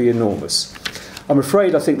is will be enormous. I'm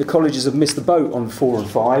afraid I think the colleges have missed the boat on 4 and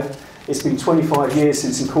 5. It's been 25 years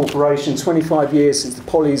since incorporation, 25 years since the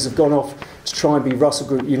polys have gone off to try and be Russell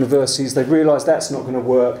Group universities. They've realised that's not going to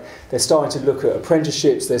work. They're starting to look at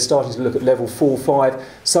apprenticeships, they're starting to look at level 4, 5.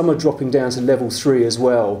 Some are dropping down to level 3 as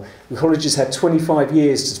well. The colleges had 25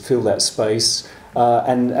 years to fill that space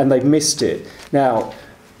and they've missed it. Now,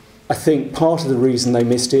 I think part of the reason they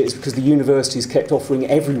missed it is because the universities kept offering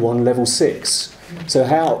everyone level 6. So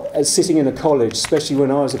how, sitting in a college, especially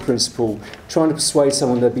when I was a principal, trying to persuade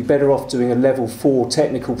someone they'd be better off doing a level 4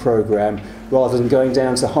 technical programme rather than going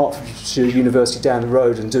down to Hertfordshire University down the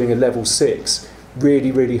road and doing a level 6,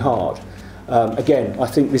 really, really hard. Again, I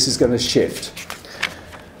think this is going to shift.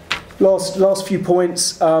 Last few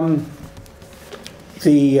points.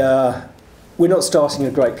 We're not starting in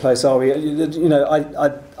a great place, are we? You know,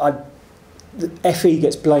 the FE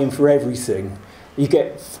gets blamed for everything. You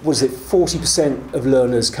get, 40% of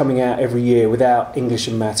learners coming out every year without English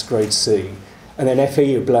and Maths grade C, and then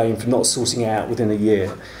FE are blamed for not sorting it out within a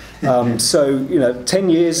year. So, you know, 10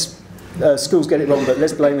 years, schools get it wrong, but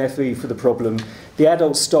let's blame FE for the problem. The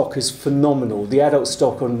adult stock is phenomenal. The adult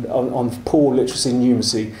stock on poor literacy and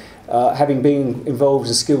numeracy, having been involved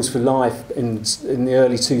in Skills for Life in the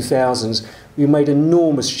early 2000s, we made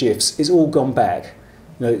enormous shifts. It's all gone back.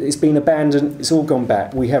 You know, it's been abandoned, it's all gone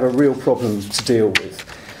back. We have a real problem to deal with.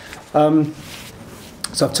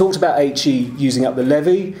 So I've talked about HE using up the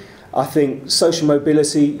levy. I think social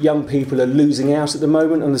mobility, young people are losing out at the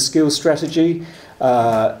moment on the skills strategy.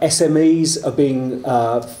 SMEs are being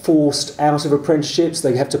forced out of apprenticeships.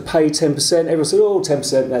 They have to pay 10%. Everyone said, oh,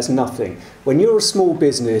 10%, that's nothing. When you're a small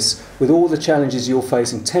business, with all the challenges you're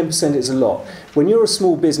facing, 10% is a lot. When you're a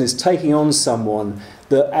small business taking on someone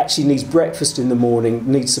that actually needs breakfast in the morning,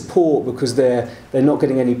 needs support because they're not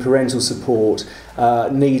getting any parental support,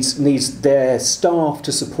 needs their staff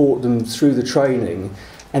to support them through the training,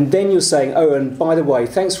 and then you're saying, oh, and by the way,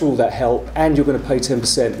 thanks for all that help, and you're going to pay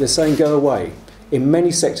 10%, they're saying go away. In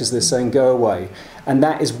many sectors, they're saying go away. And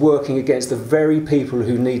that is working against the very people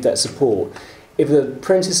who need that support. If the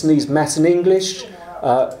apprentice needs maths and English,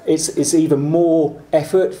 it's even more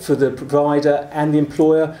effort for the provider and the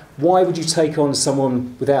employer. Why would you take on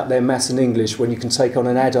someone without their maths and English when you can take on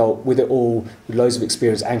an adult with it all, with loads of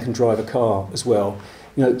experience and can drive a car as well?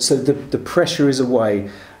 You know, so the pressure is away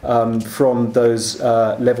from those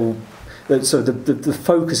level. So the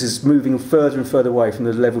focus is moving further and further away from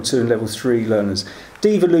the level 2 and level 3 learners.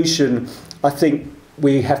 Devolution, I think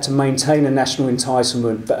we have to maintain a national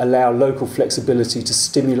entitlement but allow local flexibility to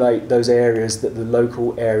stimulate those areas that the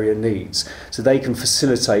local area needs. So they can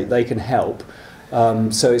facilitate, they can help.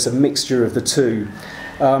 So it's a mixture of the two.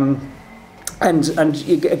 And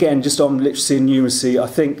again, just on literacy and numeracy, I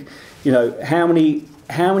think, you know, how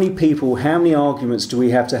many people, how many arguments do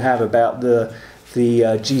we have to have about the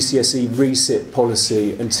GCSE resit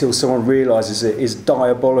policy until someone realises it is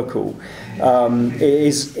diabolical?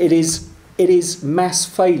 It is mass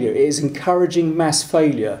failure. It is encouraging mass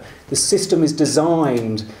failure. The system is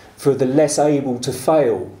designed for the less able to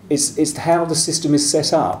fail. It's how the system is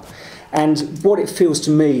set up. And what it feels to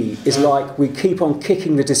me is like we keep on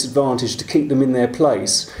kicking the disadvantaged to keep them in their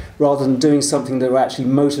place rather than doing something that will actually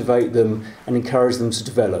motivate them and encourage them to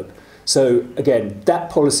develop. So again, that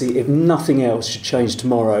policy, if nothing else, should change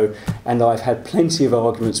tomorrow. And I've had plenty of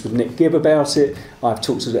arguments with Nick Gibb about it. I've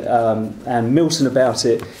talked to Anne Milton about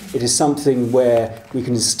it. It is something where we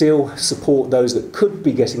can still support those that could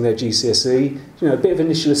be getting their GCSE. You know, a bit of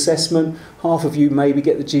initial assessment. Half of you maybe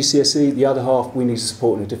get the GCSE. The other half we need to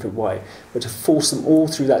support in a different way. But to force them all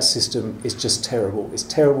through that system is just terrible. It's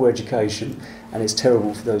terrible education, and it's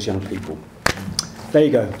terrible for those young people. There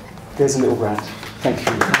you go. There's a little rant. Thank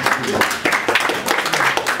you.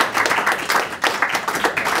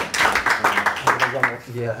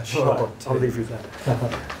 Yeah, sure. I'll leave you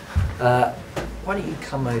that. Why don't you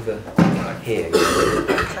come over here?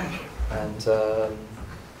 And so.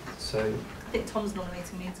 I think Tom's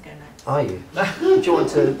nominating me to go next. Are you? Do you want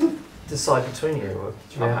to decide between you? Or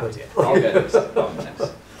do you I'm happy to. I'll go next. I'll go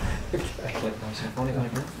next.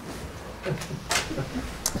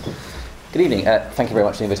 Good evening. Thank you very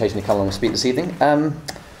much for the invitation to come along and speak this evening.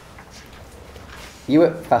 You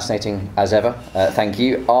were fascinating as ever. Thank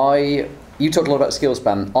you. You talked a lot about skills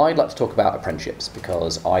ban. I'd like to talk about apprenticeships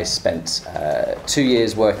because I spent 2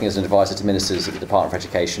 years working as an advisor to ministers at the Department for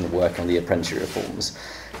Education working on the apprenticeship reforms.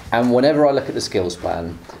 And whenever I look at the skills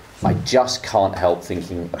plan, I just can't help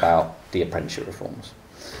thinking about the apprenticeship reforms.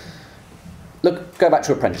 Look, go back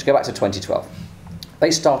to apprenticeship, go back to 2012. They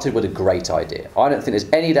started with a great idea. I don't think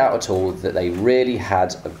there's any doubt at all that they really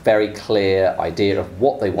had a very clear idea of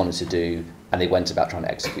what they wanted to do and they went about trying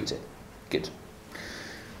to execute it. Good.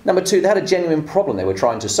 Number two, they had a genuine problem they were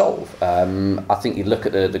trying to solve. I think you look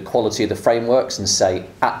at the quality of the frameworks and say,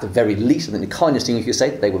 at the very least, I think the kindest thing you could say,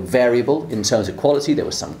 that they were variable in terms of quality. There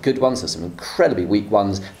were some good ones, there were some incredibly weak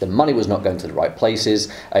ones. The money was not going to the right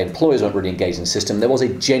places. Employers weren't really engaged in the system. There was a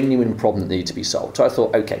genuine problem that needed to be solved. So I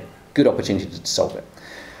thought, okay, good opportunity to solve it.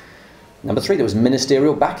 Number 3, there was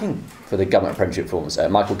ministerial backing for the government apprenticeship reforms.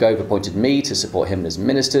 Michael Gove appointed me to support him as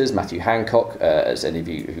ministers. Matthew Hancock, as any of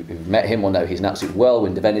you who've met him will know, he's an absolute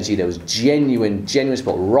whirlwind of energy. There was genuine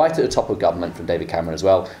support right at the top of government from David Cameron as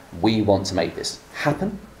well. We want to make this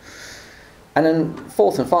happen. And then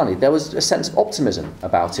fourth and finally, there was a sense of optimism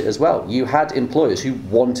about it as well. You had employers who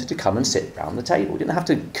wanted to come and sit round the table. You didn't have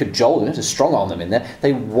to cajole them, you didn't have to strong arm them in there.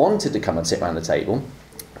 They wanted to come and sit round the table.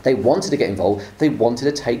 They wanted to get involved. They wanted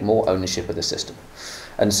to take more ownership of the system.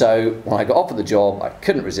 And so when I got offered the job, I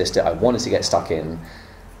couldn't resist it. I wanted to get stuck in.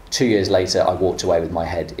 2 years later, I walked away with my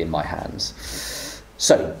head in my hands.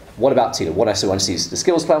 So what about T-level? What I want to see is the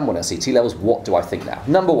skills plan. When I see T-levels, what do I think now?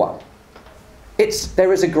 Number 1,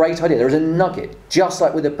 there is a great idea. There is a nugget, just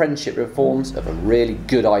like with apprenticeship reforms, of a really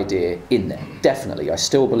good idea in there. Definitely. I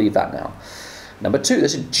still believe that now. Number 2,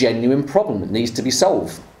 there's a genuine problem that needs to be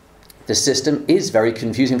solved. The system is very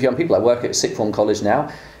confusing for young people. I work at a sixth form college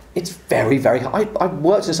now. It's very, very hard. I've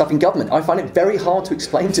worked in stuff in government. I find it very hard to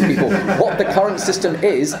explain to people what the current system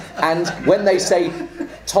is, and when they say,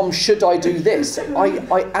 Tom, should I do this?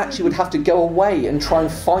 I actually would have to go away and try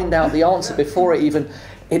and find out the answer before it even...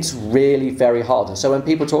 It's really very hard. And so when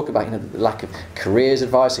people talk about the lack of careers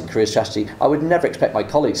advice and career strategy, I would never expect my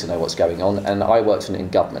colleagues to know what's going on, and I worked in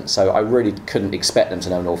government, so I really couldn't expect them to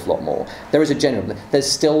know an awful lot more. There's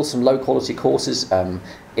still some low quality courses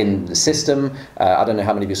in the system. I don't know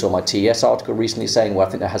how many of you saw my TES article recently saying, well, I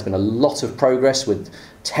think there has been a lot of progress with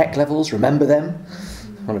tech levels, remember them?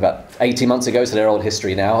 About 18 months ago, so they're old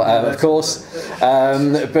history now, of course.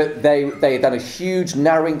 But they've done a huge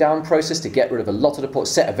narrowing down process to get rid of a lot of the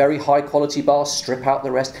ports, set a very high quality bar, strip out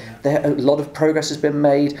the rest. A lot of progress has been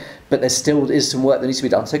made, but there still is some work that needs to be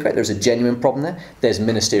done. So great, there's a genuine problem there. There's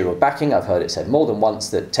ministerial backing. I've heard it said more than once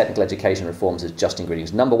that technical education reforms is Justin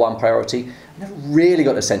Greening's #1 priority. I never really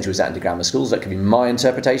got a sense she was that into grammar schools. That could be my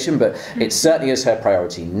interpretation, but it certainly is her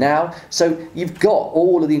priority now. So you've got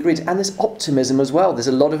all of the ingredients, and there's optimism as well. There's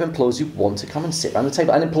a lot of employers who want to come and sit around the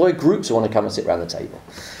table, and employer groups who want to come and sit around the table.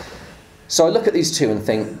 So I look at these two and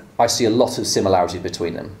think I see a lot of similarity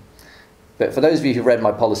between them. But for those of you who read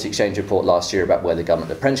my policy exchange report last year about where the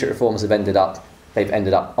government apprenticeship reforms have ended up, they've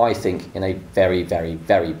ended up, I think, in a very, very,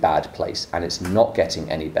 very bad place, and it's not getting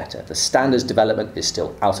any better. The standards development is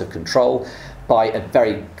still out of control. By a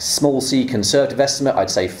very small c conservative estimate, I'd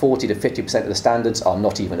say 40 to 50% of the standards are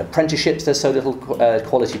not even apprenticeships. There's so little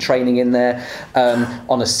quality training in there.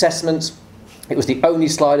 On assessments, it was the only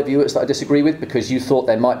slide of Ewart's that I disagree with, because you thought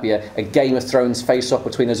there might be a Game of Thrones face-off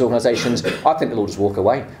between those organisations. I think they'll all just walk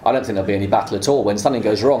away. I don't think there'll be any battle at all. When something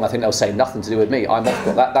goes wrong, I think they'll say nothing to do with me. I'm off.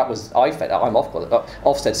 I'm off.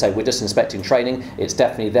 Ofsted say we're just inspecting training. It's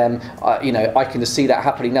definitely them. I can just see that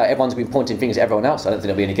happening now. Everyone's been pointing fingers at everyone else. I don't think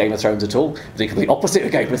there'll be any Game of Thrones at all. The complete opposite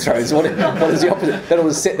of Game of Thrones. What is the opposite? They'll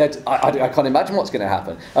all sit there. I can't imagine what's going to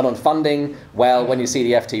happen. And on funding, well, when you see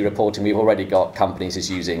the FT reporting, we've already got companies is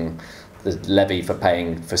using the levy for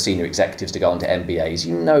paying for senior executives to go on to MBAs.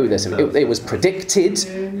 You know this. It was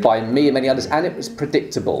predicted by me and many others, and it was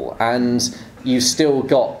predictable. And you still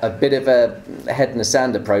got a bit of a head in the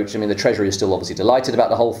sand approach. I mean, the Treasury is still obviously delighted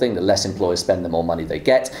about the whole thing. The less employers spend, the more money they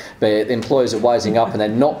get. But the employers are wising up, and they're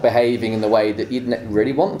not behaving in the way that you'd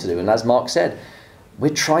really want them to do. And as Mark said,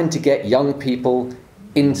 we're trying to get young people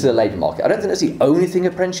into the labour market. I don't think that's the only thing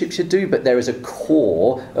apprenticeships should do, but there is a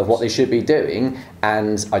core of what they should be doing,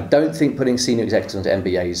 and I don't think putting senior executives onto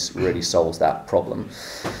MBAs really solves that problem.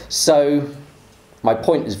 So my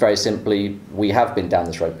point is very simply, we have been down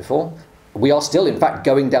this road before. We are still, in fact,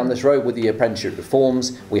 going down this road with the apprenticeship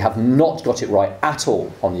reforms. We have not got it right at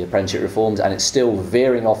all on the apprenticeship reforms, and it's still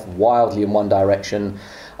veering off wildly in one direction.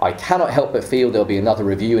 I cannot help but feel there'll be another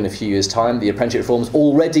review in a few years' time. The apprenticeship reforms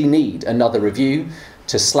already need another review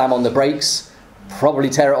to slam on the brakes, probably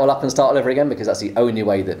tear it all up and start all over again, because that's the only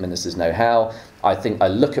way that ministers know how. I think I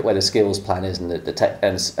look at where the skills plan is and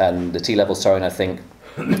the T-levels, and I think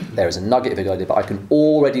there is a nugget of a good idea, but I can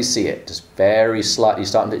already see it just very slightly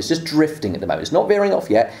starting to, it's just drifting at the moment. It's not veering off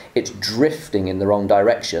yet, it's drifting in the wrong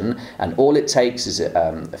direction, and all it takes is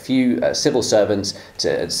a few civil servants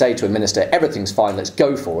to say to a minister, everything's fine, let's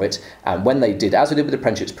go for it. And when they did, as we did with the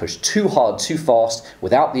apprenticeships, push too hard, too fast,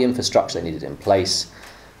 without the infrastructure they needed in place,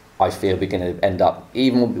 I fear we're going to end up,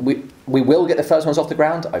 we will get the first ones off the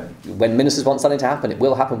ground. When ministers want something to happen, it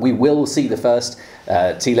will happen. We will see the first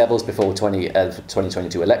T-levels before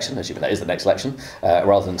 2022 election, assuming that is the next election,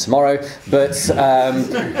 rather than tomorrow. But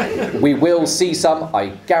we will see some, I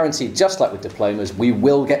guarantee, just like with diplomas, we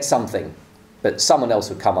will get something. But someone else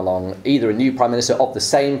would come along, either a new Prime Minister of the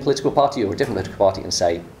same political party or a different political party, and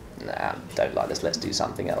say, nah, don't like this, let's do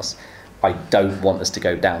something else. I don't want us to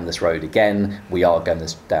go down this road again. We are going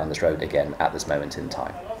down this road again at this moment in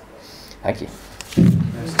time. Thank you.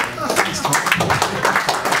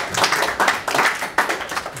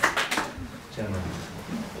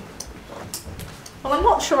 Well, I'm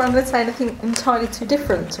not sure I'm going to say anything entirely too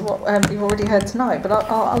different to what you've already heard tonight, but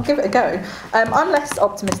I'll give it a go. I'm less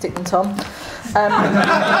optimistic than Tom.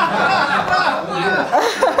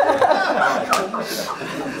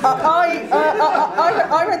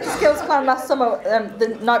 I read the skills plan last summer,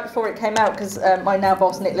 the night before it came out, because my now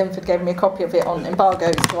boss Nick Linford gave me a copy of it on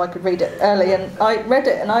embargo so I could read it early, and I read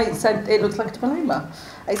it and I said it looks like a diploma,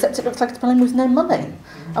 except it looks like a diploma with no money,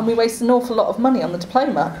 and we waste an awful lot of money on the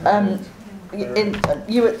diploma.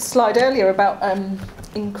 Ewart slide earlier about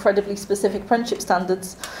incredibly specific apprenticeship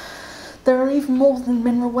standards. There are even more than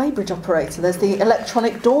mineral weighbridge operator. There's the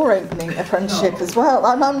electronic door opening apprenticeship as well.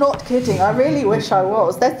 And I'm not kidding, I really wish I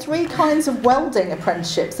was. There are 3 kinds of welding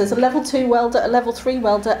apprenticeships. There's a level 2 welder, a level 3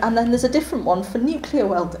 welder, and then there's a different one for nuclear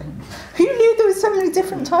welding. Who knew there were so many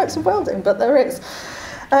different types of welding? But there is.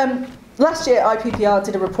 Last year, IPPR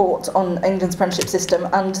did a report on England's apprenticeship system,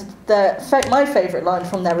 and my favourite line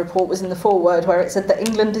from their report was in the foreword, where it said that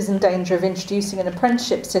England is in danger of introducing an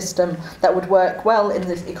apprenticeship system that would work well in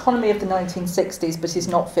the economy of the 1960s, but is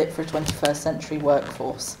not fit for a 21st century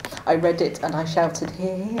workforce. I read it and I shouted,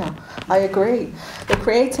 hear, hear. I agree. They're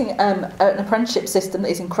creating an apprenticeship system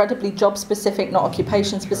that is incredibly job-specific, not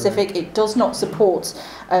occupation-specific. It does not support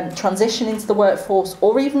transition into the workforce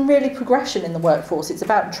or even really progression in the workforce. It's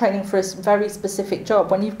about training for a very specific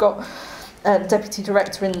job. When you've got a deputy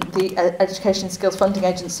director in the Education and Skills Funding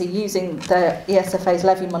Agency using their ESFA's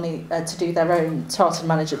levy money to do their own chartered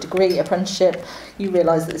manager degree apprenticeship, you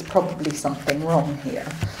realise that there's probably something wrong here.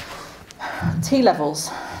 T-levels.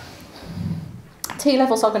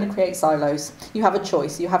 T-levels are going to create silos. You have a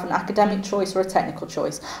choice. You have an academic choice or a technical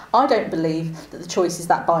choice. I don't believe that the choice is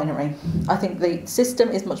that binary. I think the system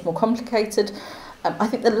is much more complicated. I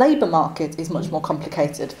think the labour market is much more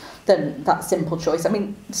complicated than that simple choice. I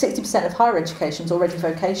mean, 60% of higher education is already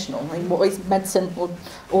vocational. I mean, what is medicine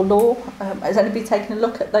or law? Has anybody taken a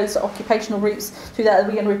look at those occupational routes through that? Are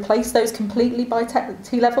we going to replace those completely by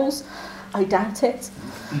T-levels? I doubt it.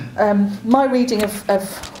 My reading of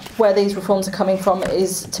where these reforms are coming from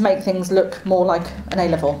is to make things look more like an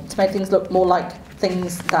A-level, to make things look more like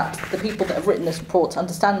things that the people that have written this report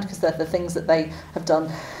understand, because they're the things that they have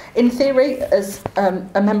done. In theory, as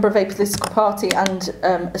a member of a political party and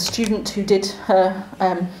a student who did her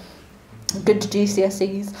good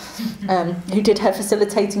GCSEs, who did her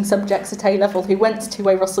facilitating subjects at A-level, who went to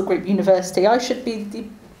a Russell Group university, I should be the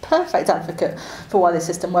perfect advocate for why the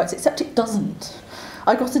system works, except it doesn't.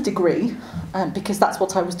 I got a degree because that's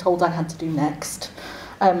what I was told I had to do next.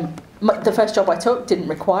 The first job I took didn't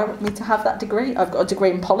require me to have that degree. I've got a degree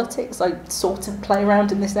in politics. I sort of play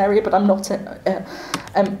around in this area, but I'm not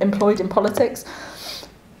employed in politics.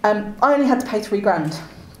 I only had to pay £3,000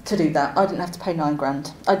 to do that. I didn't have to pay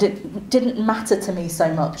 £9,000. It didn't matter to me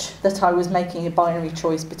so much that I was making a binary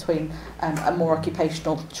choice between a more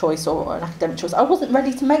occupational choice or an academic choice. I wasn't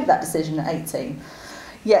ready to make that decision at 18.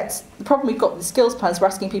 Yet, the problem we've got with the skills plans, we're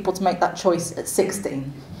asking people to make that choice at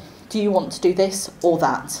 16. Do you want to do this or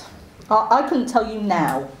that? I couldn't tell you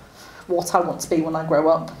now what I want to be when I grow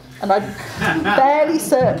up. And I'm fairly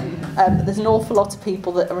certain that there's an awful lot of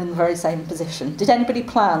people that are in the very same position. Did anybody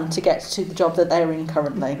plan to get to the job that they're in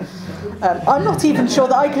currently? I'm not even sure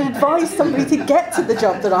that I could advise somebody to get to the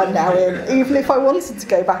job that I'm now in, even if I wanted to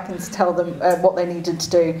go back and to tell them what they needed to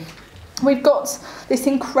do. We've got this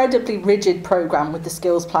incredibly rigid programme with the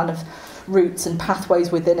skills plan of routes and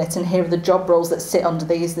pathways within it, and here are the job roles that sit under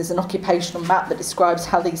these. There's an occupational map that describes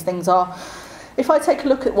how these things are. If I take a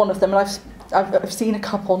look at one of them, and I've seen a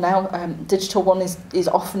couple now, digital one is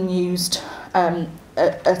often used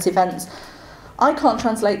at events. I can't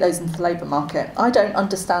translate those into the labour market. I don't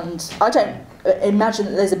imagine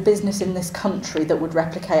that there's a business in this country that would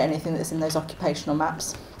replicate anything that's in those occupational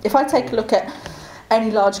maps. If I take a look at any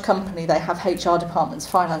large company, they have HR departments,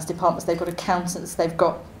 finance departments, they've got accountants, they've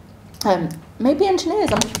got maybe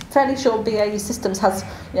engineers. I'm fairly sure BAE Systems has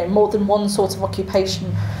more than one sort of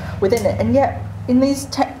occupation within it, and yet in these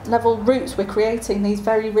tech level routes we're creating these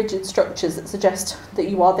very rigid structures that suggest that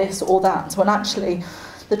you are this or that, when actually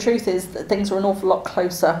the truth is that things are an awful lot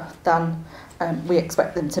closer than we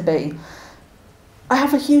expect them to be. I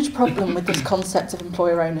have a huge problem with this concept of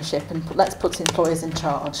employer ownership, and let's put employers in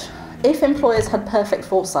charge. If employers had perfect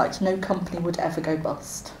foresight, no company would ever go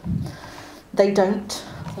bust. They don't.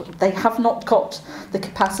 They have not got the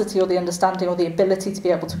capacity or the understanding or the ability to be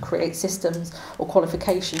able to create systems or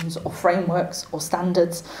qualifications or frameworks or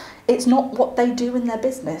standards. It's not what they do in their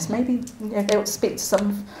business. Maybe they ought to speak to some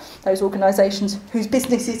of those organisations whose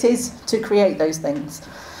business it is to create those things.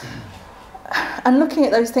 And looking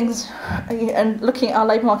at those things and looking at our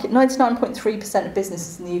labour market, 99.3% of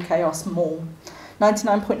businesses in the UK are small.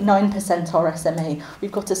 99.9% are SME.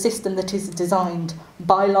 We've got a system that is designed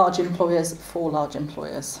by large employers for large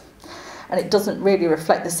employers. And it doesn't really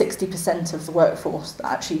reflect the 60% of the workforce that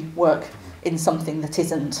actually work in something that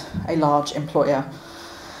isn't a large employer.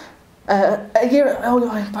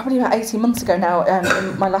 Probably about 18 months ago now,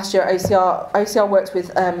 in my last year at OCR worked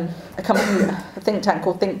with a company, a think tank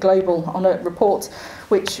called Think Global, on a report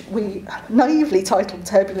which we naively titled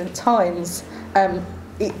Turbulent Times.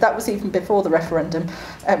 That was even before the referendum.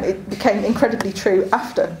 It became incredibly true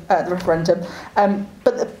after the referendum.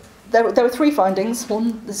 But there were three findings.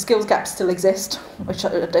 One, the skills gaps still exist, which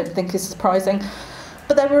I don't think is surprising.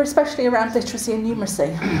 But they were especially around literacy and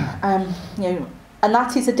numeracy. And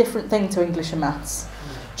that is a different thing to English and maths.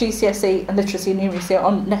 GCSE and literacy and numeracy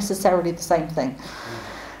aren't necessarily the same thing.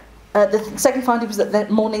 The second finding was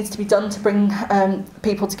that more needs to be done to bring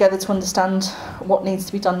people together to understand what needs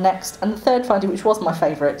to be done next. And the third finding, which was my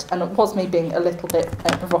favourite, and it was me being a little bit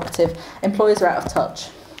provocative, employers are out of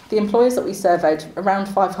touch. The employers that we surveyed, around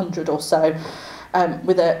 500 or so,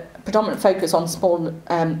 with a predominant focus on small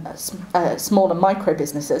and micro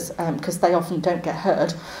businesses, because they often don't get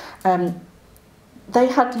heard, they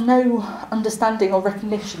had no understanding or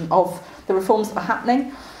recognition of the reforms that are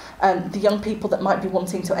happening, the young people that might be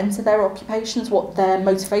wanting to enter their occupations, what their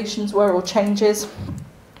motivations were or changes,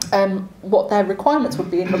 what their requirements would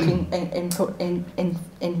be in looking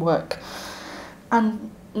in work.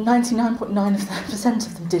 And 99.9%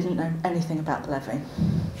 of them didn't know anything about the levy.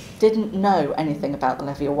 Didn't know anything about the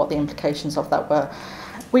levy or what the implications of that were.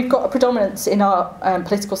 We've got a predominance in our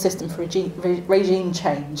political system for regime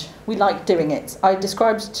change. We like doing it. I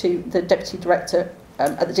described to the Deputy Director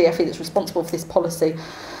at the DfE that's responsible for this policy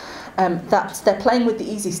that they're playing with the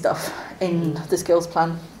easy stuff in the skills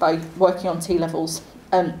plan by working on T-levels.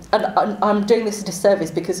 And I'm doing this a disservice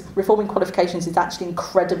because reforming qualifications is actually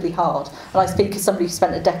incredibly hard. And I speak as somebody who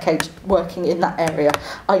spent a decade working in that area.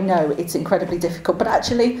 I know it's incredibly difficult, but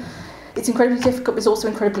actually it's incredibly difficult, but it's also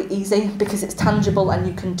incredibly easy because it's tangible and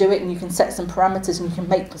you can do it and you can set some parameters and you can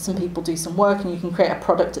make some people do some work and you can create a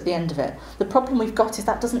product at the end of it. The problem we've got is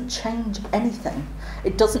that doesn't change anything.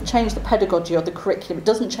 It doesn't change the pedagogy or the curriculum. It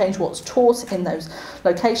doesn't change what's taught in those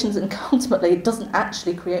locations, and ultimately it doesn't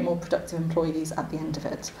actually create more productive employees at the end of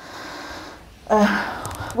it.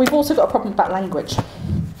 We've also got a problem about language.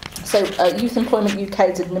 So Youth Employment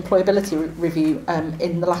UK did an employability review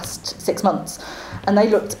in the last 6 months, and they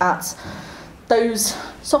looked at those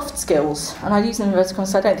soft skills, and I use them in inverted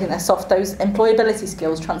commas, so I don't think they're soft, those employability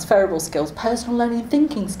skills, transferable skills, personal learning and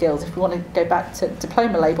thinking skills, if we want to go back to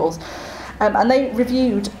diploma labels. And they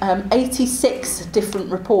reviewed 86 different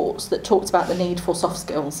reports that talked about the need for soft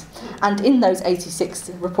skills. And in those 86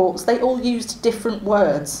 reports, they all used different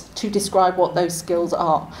words to describe what those skills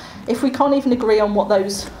are. If we can't even agree on what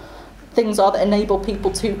those things are that enable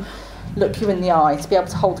people to look you in the eye, to be able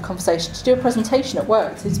to hold a conversation, to do a presentation at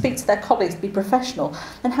work, to speak to their colleagues, to be professional,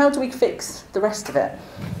 then how do we fix the rest of it?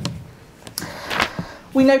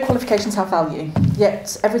 We know qualifications have value,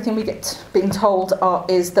 yet everything we get being told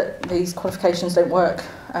is that these qualifications don't work,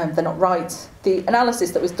 they're not right. The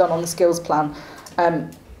analysis that was done on the skills plan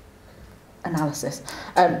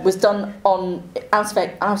was done on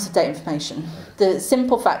out-of-date information. The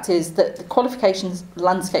simple fact is that the qualifications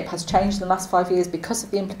landscape has changed in the last 5 years because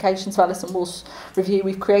of the implications of Alison Walsh's review.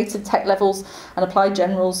 We've created tech levels and applied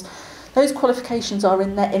generals. Those qualifications are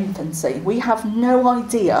in their infancy. We have no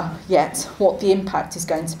idea yet what the impact is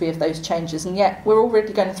going to be of those changes, and yet we're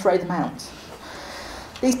already going to throw them out.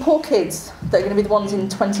 These poor kids that are going to be the ones in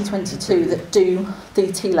 2022 that do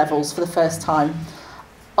the T-levels for the first time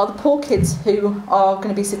are the poor kids who are going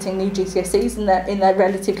to be sitting new GCSEs in their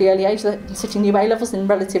relatively early age, they're sitting new A-levels in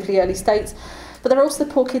relatively early states, but they're also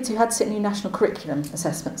the poor kids who had to sit new national curriculum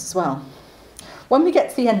assessments as well. When we get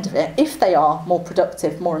to the end of it, if they are more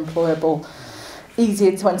productive, more employable,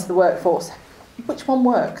 easier to enter the workforce, which one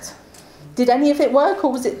worked? Did any of it work,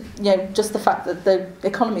 or was it just the fact that the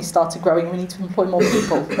economy started growing and we need to employ more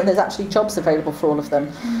people and there's actually jobs available for all of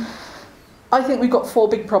them? I think we've got 4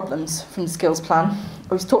 big problems from the skills plan.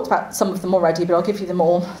 We've talked about some of them already, but I'll give you them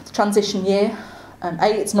all. The transition year.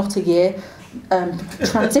 It's not a year.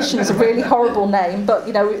 Transition is a really horrible name, but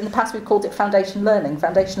in the past we've called it foundation learning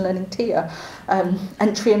tier,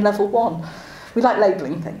 entry and level 1. We like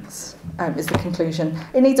labelling things, is the conclusion.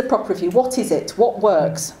 It needs a proper review. What is it? What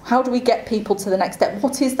works? How do we get people to the next step?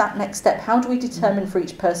 What is that next step? How do we determine for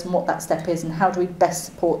each person what that step is, and how do we best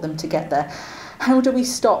support them to get there? How do we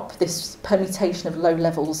stop this permutation of low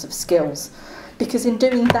levels of skills? Because in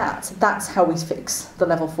doing that, that's how we fix the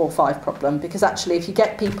level 4-5 problem. Because actually, if you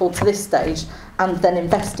get people to this stage and then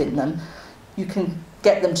invest in them, you can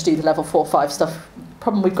get them to do the level 4-5 stuff. The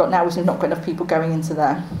problem we've got now is we've not got enough people going into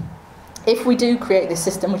there. If we do create this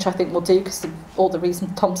system, which I think we'll do, because all the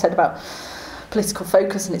reason Tom said about political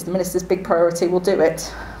focus and it's the Minister's big priority, we'll do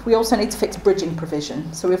it. We also need to fix bridging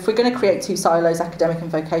provision. So if we're going to create two silos, academic and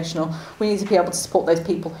vocational, we need to be able to support those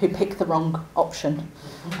people who pick the wrong option.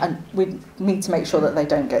 And we need to make sure that they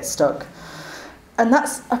don't get stuck. And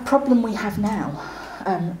that's a problem we have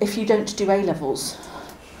now. If you don't do A-levels,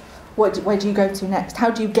 where do you go to next?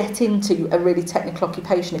 How do you get into a really technical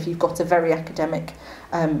occupation if you've got a very academic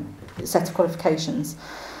set of qualifications?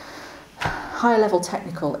 Higher level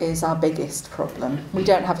technical is our biggest problem. We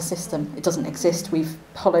don't have a system. It doesn't exist. We've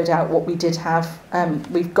hollowed out what we did have.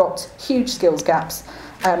 We've got huge skills gaps.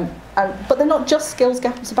 But they're not just skills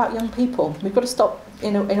gaps about young people. We've got to stop,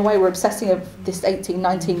 in a way, we're obsessing of this 18,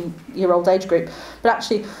 19-year-old age group. But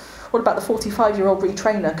actually, what about the 45-year-old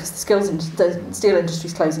retrainer? Because the steel industry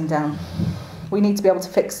is closing down. We need to be able to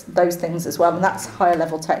fix those things as well, and that's higher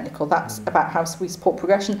level technical. That's about how we support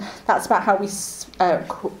progression. That's about how we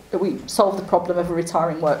solve the problem of a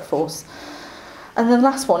retiring workforce. And then the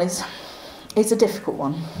last one is a difficult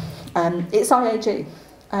one. It's IAG.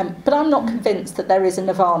 But I'm not convinced that there is a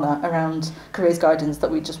nirvana around careers guidance that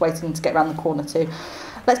we're just waiting to get around the corner to.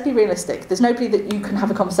 Let's be realistic. There's nobody that you can have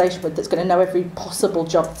a conversation with that's going to know every possible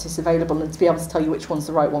job that is available and to be able to tell you which one's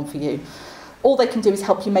the right one for you. All they can do is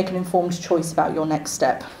help you make an informed choice about your next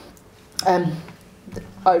step. I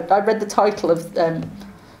read the title of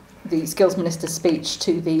the Skills Minister's speech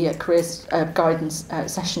to the careers guidance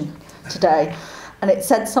session today, and it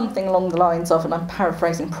said something along the lines of, and I'm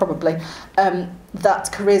paraphrasing probably,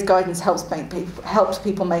 that careers guidance helps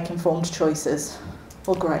people make informed choices.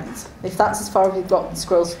 Well, great. If that's as far as we've got in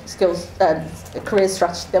careers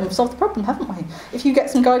strategy, then we've solved the problem, haven't we? If you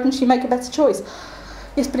get some guidance, you make a better choice.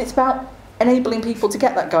 Yes, but it's about enabling people to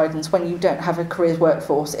get that guidance when you don't have a careers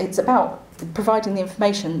workforce. It's about providing the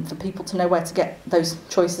information for people to know where to get those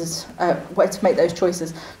choices, where to make those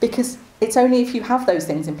choices, because it's only if you have those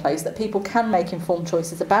things in place that people can make informed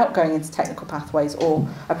choices about going into technical pathways or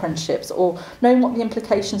apprenticeships, or knowing what the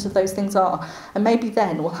implications of those things are. And maybe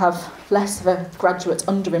then we'll have less of a graduate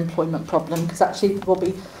underemployment problem, because actually we'll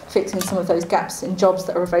be fixing some of those gaps in jobs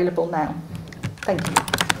that are available now. Thank you.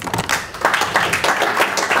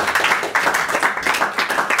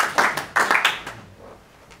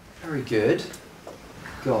 Very good.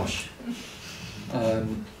 Gosh. I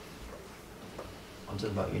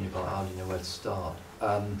don't know about uni, but I hardly know where to start.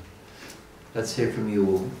 Let's hear from you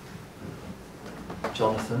all.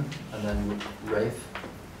 Jonathan, and then Rafe.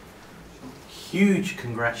 Huge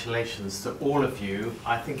congratulations to all of you.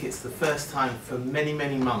 I think it's the first time for many,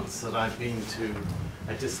 many months that I've been to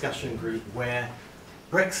a discussion group where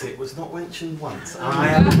Brexit was not mentioned once. I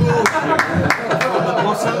applaud you from the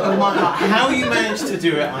bottom of my heart. How you managed to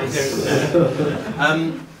do it, I don't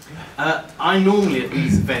know. I normally at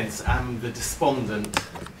these events am the despondent,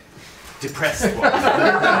 depressed one.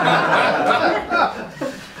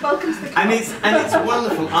 Welcome to the club. And it's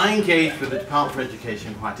wonderful. I engage with the Department for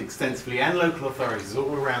Education quite extensively and local authorities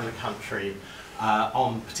all around the country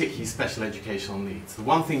on particularly special educational needs. The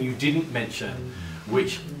one thing you didn't mention,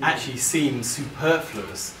 which actually seems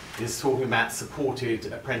superfluous, is talking about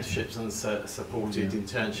supported apprenticeships and supported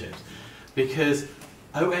internships. Because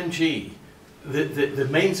OMG, the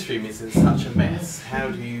mainstream is in such a mess. How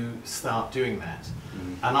do you start doing that?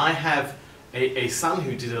 And I have a son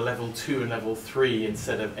who did a level 2 and level 3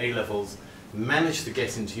 instead of A-levels, managed to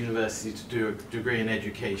get into university to do a degree in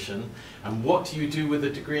education. And what do you do with a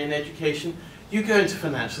degree in education? You go into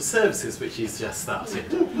financial services, which he's just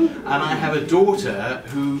started. And I have a daughter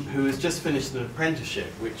who has just finished an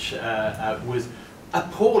apprenticeship, which was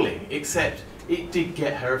appalling, except it did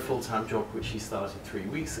get her a full-time job, which she started 3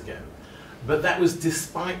 weeks ago. But that was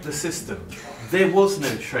despite the system. There was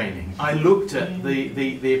no training. I looked at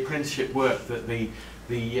the apprenticeship work that the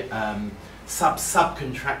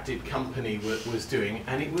subcontracted company was doing,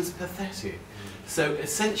 and it was pathetic. So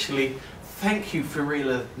essentially, thank you for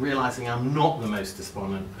realising I'm not the most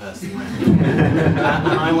despondent person around here. And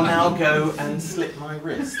I will now go and slip my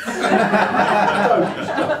wrists.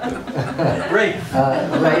 Rafe.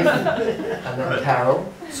 Rafe, and then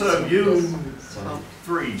Carol. So you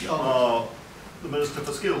three are the Minister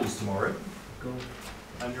for Skills tomorrow.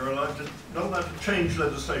 and you're not allowed to change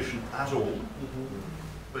legislation at all,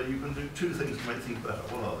 but you can do two things to make things better.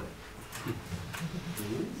 What are they?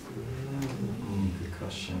 Good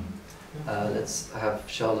question. Let's have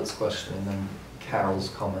Charlotte's question and then Carol's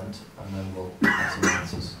comment, and then we'll have some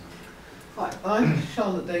answers. Hi, I'm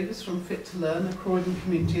Charlotte Davis from Fit to Learn, a Croydon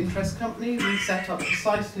community interest company. We set up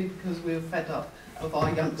precisely because we were fed up of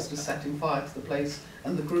our youngsters setting fire to the place,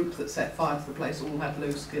 and the group that set fire to the place all had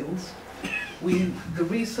low skills. The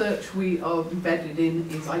research we are embedded in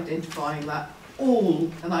is identifying that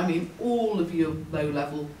all, and I mean all of you low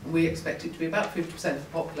level, and we expect it to be about 50% of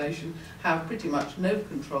the population, have pretty much no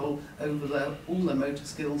control over all their motor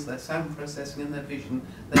skills, their sound processing and their vision,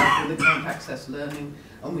 therefore they can't access learning,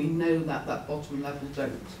 and we know that that bottom level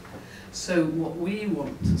don't. So what we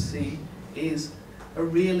want to see is a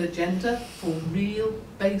real agenda for real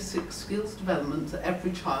basic skills development that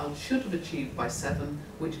every child should have achieved by 7,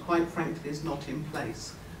 which quite frankly is not in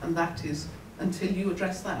place. And that is, until you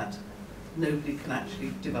address that, nobody can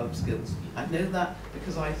actually develop skills. I know that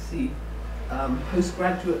because I see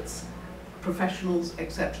postgraduates, professionals,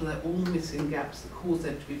 etc. They're all missing gaps that cause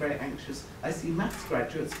them to be very anxious. I see maths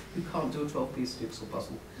graduates who can't do a 12-piece jigsaw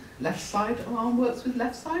puzzle. Left side of arm works with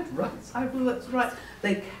left side, right side works with right.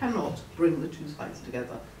 They cannot bring the two sides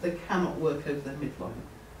together. They cannot work over their midline.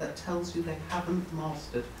 That tells you they haven't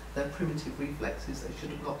mastered their primitive reflexes they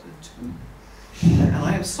should have got at 2. And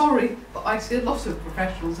I am sorry, but I see a lot of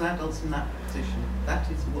professionals and adults in that position. That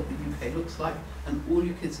is what the UK looks like, and all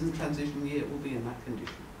your kids in the transition year will be in that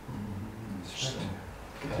condition.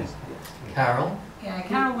 Okay. Carol? Yeah,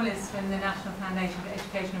 Carol Willis from the National Foundation for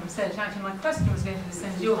Education and Research. Actually, my question was going to be the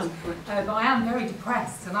same as yours, but I am very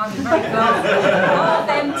depressed and I'm a very glass,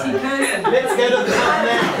 half-empty person. Let's go to the top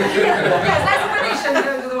now. Yes, let's finish and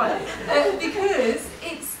go to the one. Because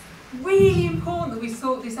it's really important that we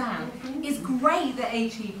sort this out. It's great that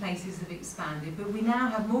HE places have expanded, but we now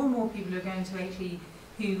have more and more people who are going to HE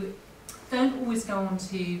who don't always go on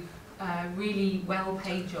to really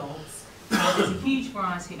well-paid jobs. There's a huge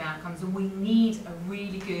variety of outcomes, and we need a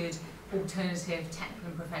really good alternative technical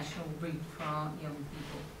and professional route for our young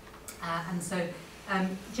people. And so,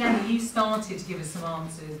 Jenny, you started to give us some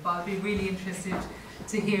answers, but I'd be really interested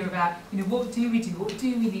to hear about, what do we do? What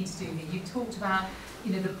do we need to do here? You talked about,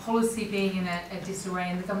 the policy being in a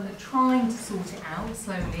disarray and the government are trying to sort it out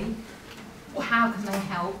slowly. How can they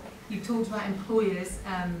help? You talked about employers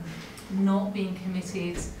not being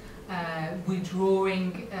committed,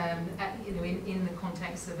 withdrawing, in the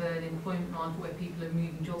context of an employment market where people are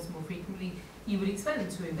moving jobs more frequently. You would expect them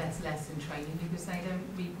to invest less in training because they don't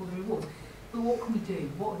reap all the rewards. But what can we do?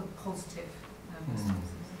 What are the positive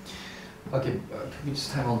responses? Okay, can we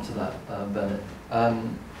just hang on to that, Bennett?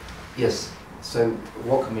 Yes, so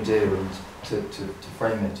what can we do, and to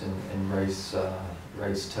frame it in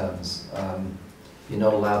race terms? You're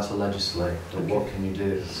not allowed to legislate, but what can you do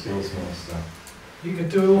as a skills minister? You could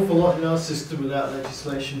do an awful lot in our system without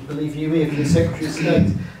legislation, believe you me, if you're Secretary of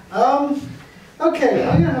State. Okay,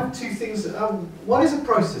 I'm going to have two things. One is a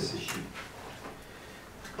process issue.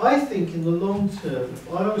 I think in the long term,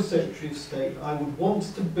 if I was Secretary of State, I would want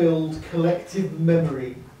to build collective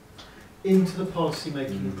memory into the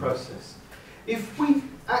policy-making process. If we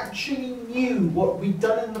actually knew what we'd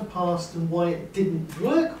done in the past and why it didn't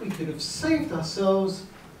work, we could have saved ourselves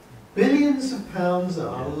billions of pounds and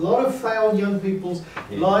a lot of failed young people's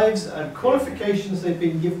lives and qualifications they've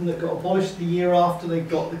been given that got abolished the year after they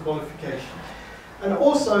got the qualification. And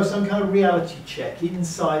also some kind of reality check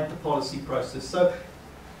inside the policy process. So,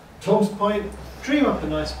 Tom's point, dream up a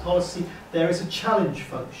nice policy, there is a challenge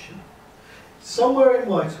function somewhere in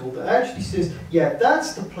Whitehall that actually says, yeah,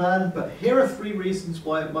 that's the plan, but here are 3 reasons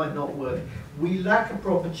why it might not work. We lack a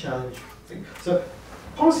proper challenge thing. So,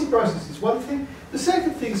 policy process is one thing. The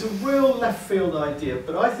second thing is a real left field idea,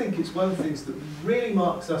 but I think it's one of the things that really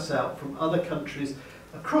marks us out from other countries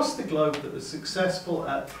across the globe that are successful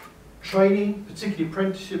at training, particularly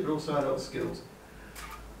apprenticeship, but also adult skills.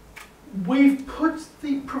 We've put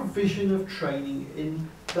the provision of training in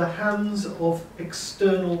the hands of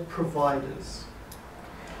external providers.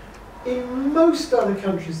 In most other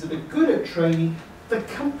countries that are good at training, the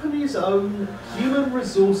company's own human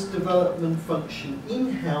resource development function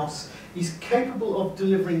in-house is capable of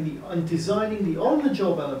delivering and designing the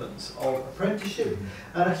on-the-job elements of apprenticeship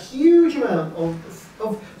and a huge amount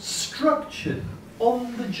of structured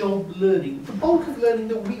on-the-job learning. The bulk of learning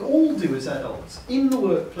that we all do as adults in the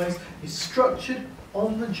workplace is structured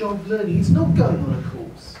on-the-job learning. It's not going on a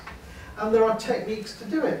course. and there are techniques to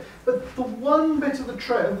do it. But the one bit of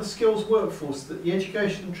the skills workforce that the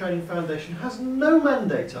Education and Training Foundation has no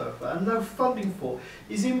mandate over and no funding for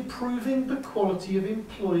is improving the quality of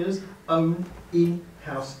employers' own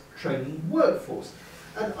in-house training workforce.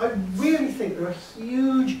 And I really think there are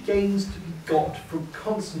huge gains to be got from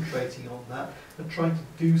concentrating on that and trying to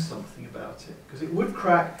do something about it. Because it would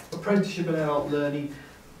crack apprenticeship and adult learning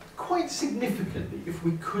quite significantly if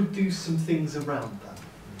we could do some things around that.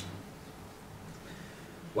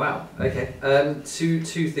 Wow, okay. Two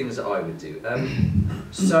things that I would do.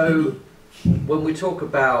 So, when we talk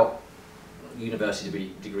about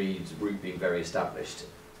university degrees route being very established,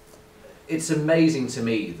 it's amazing to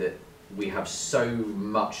me that we have so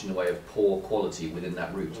much in the way of poor quality within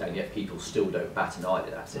that route, and yet people still don't bat an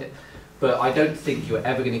eyelid at it. But I don't think you're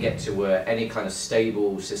ever going to get to any kind of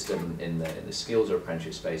stable system in the skills or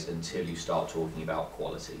apprenticeship space until you start talking about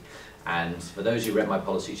quality. And for those who read my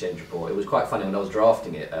Policy Exchange report, it was quite funny when I was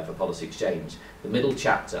drafting it for Policy Exchange. The middle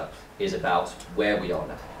chapter is about where we are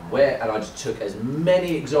now. And I just took as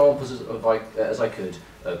many examples as I could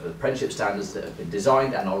of apprenticeship standards that have been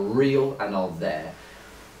designed and are real and are there.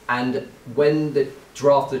 And when the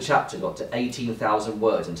draft of the chapter got to 18,000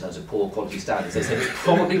 words in terms of poor quality standards, they said it's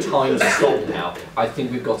probably time to stop now. I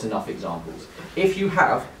think we've got enough examples. If you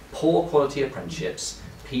have poor quality apprenticeships,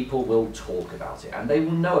 people will talk about it, and they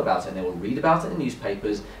will know about it, and they will read about it in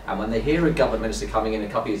newspapers, and when they hear a government minister coming in a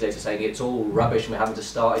couple of years later saying it's all rubbish and we're having to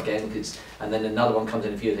start again, and then another one comes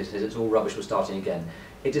in a few years later and says it's all rubbish, we're starting again,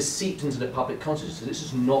 it just seeps into the public consciousness that this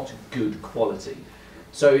is not good quality.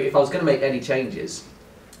 So if I was going to make any changes,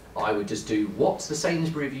 I would just do what the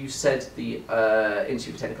Sainsbury Review said the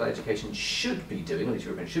Institute for Technical Education should be doing, or the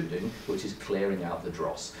European should be doing, which is clearing out the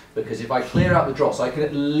dross. Because if I clear out the dross, I can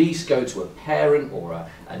at least go to a parent or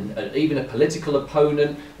even a political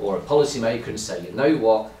opponent or a policymaker and say, you know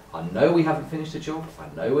what, I know we haven't finished the job,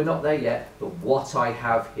 I know we're not there yet, but what I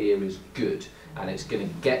have here is good. And it's going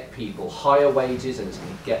to get people higher wages and it's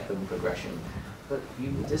going to get them progression. But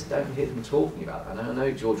you just don't hear them talking about that. And I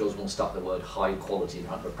know George Osborne stuck the word high quality in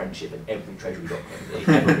front of apprenticeship in every Treasury document that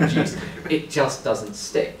he ever produced. It just doesn't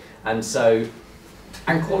stick. And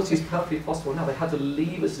quality is perfectly possible now. They had to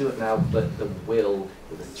leave us to do it now, but the will,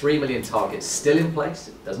 with the 3 million target still in place,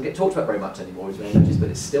 it doesn't get talked about very much anymore, as many noticed, but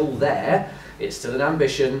it's still there. It's still an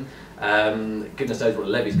ambition. Goodness knows what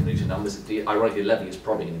the Levy's going to do to numbers. Ironically, the Levy is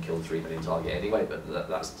probably going to kill the 3 million target anyway, but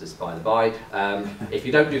that's just by the by. If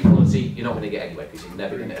you don't do quality, you're not going to get anywhere, because you're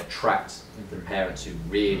never going to attract the parents who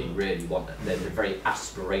really, really want it. They're very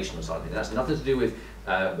aspirational side of it. That's nothing to do with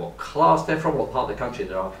what class they're from, what part of the country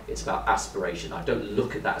they are. It's about aspiration. I don't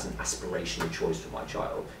look at that as an aspirational choice for my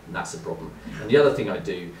child, and that's the problem. And the other thing I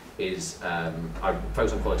do is I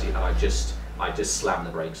focus on quality, and I just slam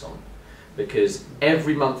the brakes on. Because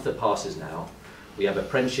every month that passes now, we have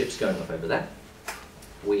apprenticeships going off over there.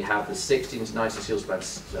 We have the 16 to 19 skills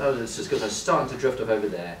bands starting to drift off over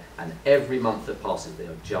there, and every month that passes, they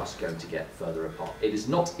are just going to get further apart. It is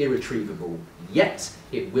not irretrievable yet.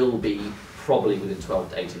 It will be probably within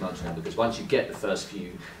 12 to 18 months now, because once you get the first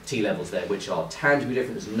few T-levels there, which are tangibly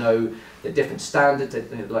different, they're different standards,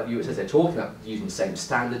 like Ewart says, they're talking about using the same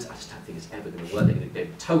standards. I just don't think it's ever going to work. They're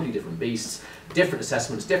totally different beasts, different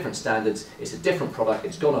assessments, different standards. It's a different product.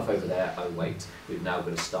 It's gone off over there. Oh wait, we've now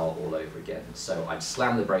got to start all over again. So I'd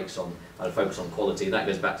slam the brakes on. I'd focus on quality. And that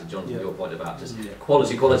goes back to John, your point about just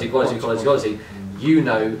quality. You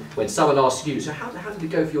know, when someone asks you, so how did it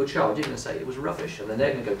go for your child? You're going to say it was rubbish, and then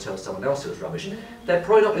they're going to go tell someone else it was rubbish. They're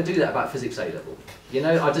probably not going to do that about physics A level. You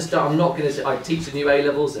know, I'm not going to. I teach the new A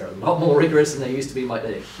levels. They're a lot more rigorous than they used to be.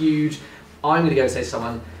 They're huge. I'm going to go and say to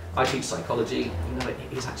someone, I teach psychology. You know,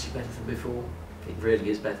 it is actually better than before. It really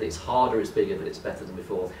is better. It's harder, it's bigger, but it's better than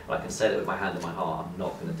before. And I can say that with my hand on my heart. I'm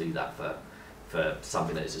not going to do that for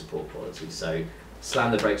something that is just poor quality. So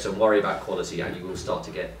slam the brakes on, worry about quality, and you will start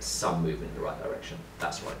to get some movement in the right direction.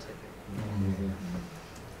 That's what I take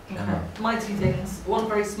it. Okay. My two things. One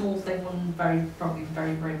very small thing, one probably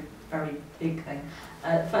very big thing.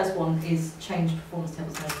 First one is change performance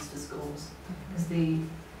tables and measures for schools. Because the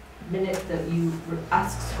minute that you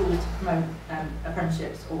ask schools to promote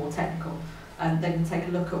apprenticeships or technical, they can take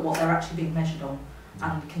a look at what they're actually being measured on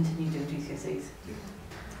and continue doing GCSEs.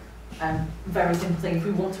 Very simple thing, if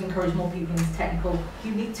we want to encourage more people into technical,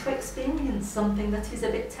 you need to experience something that is a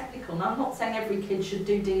bit technical. Now, I'm not saying every kid should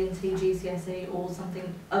do D&T GCSE or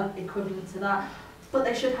something equivalent to that, but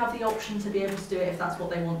they should have the option to be able to do it if that's what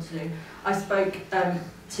they want to do. I spoke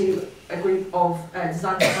to a group of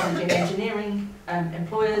design, technology and engineering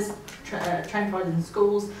employers, train providers in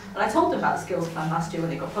schools, and I told them about the skills plan last year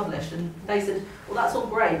when it got published, and they said, well, that's all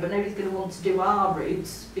great, but nobody's going to want to do our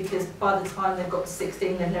routes because by the time they've got to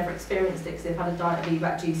 16, they've never experienced it because they've had a diet of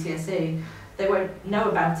EVAT GCSE. They won't know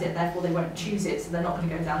about it, therefore they won't choose it, so they're not going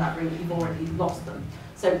to go down that route. You've already lost them.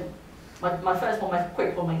 So my first one, my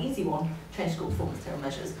quick one, my easy one, change school performance table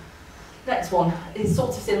measures. Next one is sort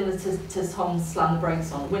of similar to Tom's slam the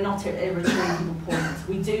brakes on. We're not at a irretrievable point.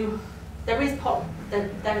 There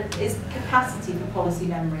is capacity for policy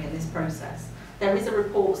memory in this process. There is a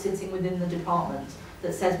report sitting within the department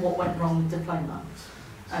that says what went wrong with diploma.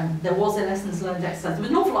 There was a lessons learned exercise. There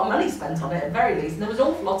was an awful lot of money spent on it, at very least, and there was an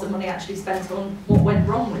awful lot of money actually spent on what went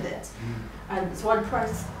wrong with it. So I'd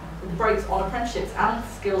press the brakes on apprenticeships and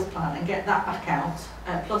skills plan and get that back out,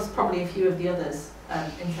 plus probably a few of the others,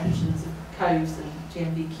 intentions of codes and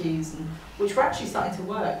GMVQs, which were actually starting to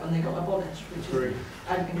work when they got abolished, which is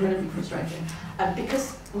incredibly frustrating,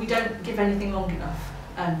 because we don't give anything long enough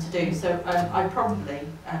to do. So I probably,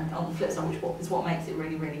 on the flip side, which is what makes it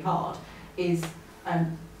really, really hard, is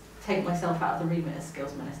take myself out of the remit as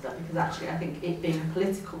skills minister, because actually I think it being a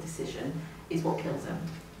political decision is what kills him.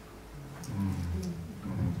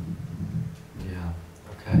 Yeah,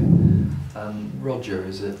 okay. Roger,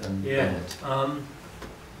 is it? And Bennett?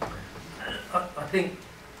 I think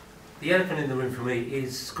the elephant in the room for me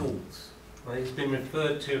is schools. It's been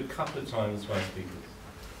referred to a couple of times by speakers.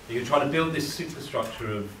 You're trying to build this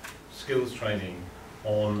superstructure of skills training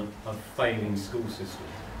on a failing school system,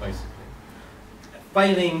 basically.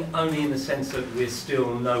 Failing only in the sense that we're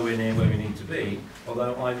still nowhere near where we need to be,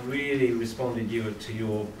 although I really responded to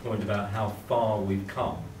your point about how far we've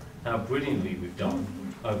come, how brilliantly we've done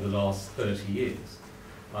over the last 30 years.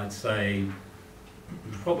 I'd say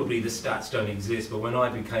probably the stats don't exist, but when I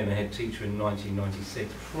became a head teacher in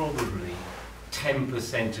 1996, probably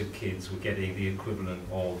 10% of kids were getting the equivalent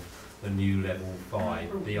of the new level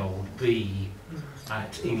 5, the old B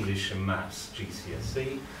at English and Maths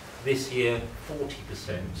GCSE. This year,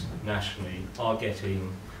 40% nationally are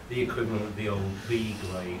getting the equivalent of the old B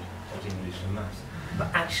grade at English and Maths.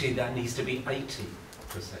 But actually that needs to be 80%.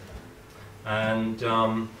 And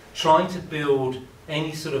trying to build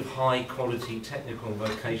any sort of high quality technical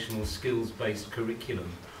vocational skills based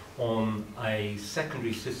curriculum on a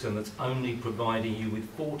secondary system that's only providing you with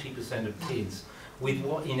 40% of kids with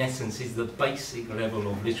what in essence is the basic level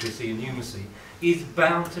of literacy and numeracy is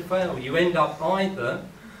bound to fail. You end up either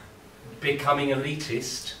becoming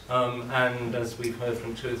elitist and, as we've heard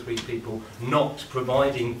from 2 or 3 people, not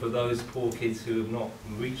providing for those poor kids who have not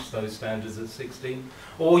reached those standards at 16,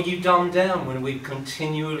 or you dumb down, when we've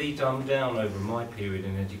continually dumbed down over my period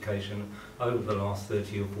in education. Over the last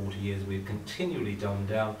 30 or 40 years we've continually dumbed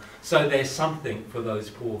down, so there's something for those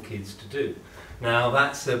poor kids to do. Now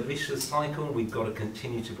that's a vicious cycle, we've got to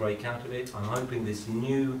continue to break out of it. I'm hoping this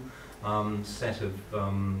new set of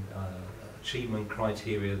achievement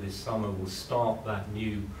criteria this summer will start that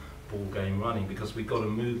new ball game running, because we've got to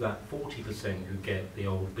move that 40% who get the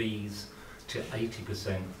old Bs to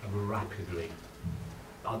 80% rapidly.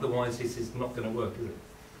 Otherwise this is not going to work, is it?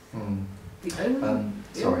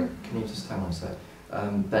 Sorry, can you just hang on a sec?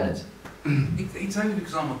 Bennett. It's only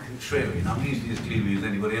because I'm a contrarian. I'm usually as gloomy as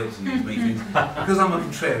anybody else in these meetings. Because I'm a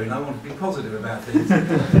contrarian, I want to be positive about things.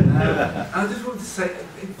 I just wanted to say,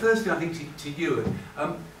 firstly, I think to Ewart,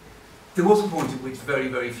 there was a point at which very,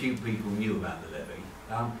 very few people knew about the levy.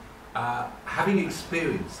 Having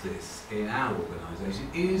experienced this in our organisation,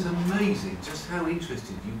 it is amazing just how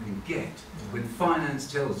interested you can get when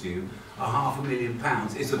finance tells you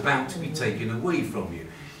 £500,000 is about to be taken away from you.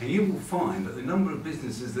 And you will find that the number of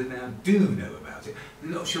businesses that now do know about it,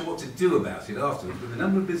 they're not sure what to do about it afterwards, but the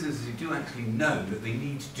number of businesses who do actually know that they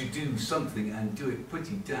need to do something and do it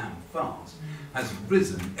pretty damn fast has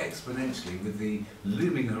risen exponentially with the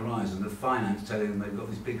looming horizon of finance telling them they've got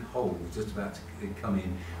this big hole just about to come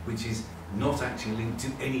in, which is not actually linked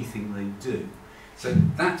to anything they do. So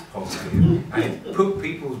that's positive, and it put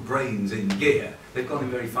people's brains in gear. They've gone in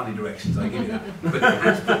very funny directions, I give you that, but it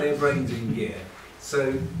has put their brains in gear.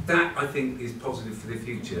 So that, I think, is positive for the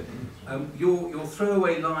future. Your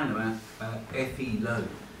throwaway line about FE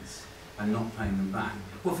loans and not paying them back,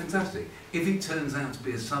 well, fantastic. If it turns out to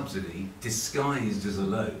be a subsidy disguised as a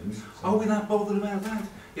loan, are we that bothered about that?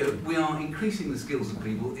 You know, we are increasing the skills of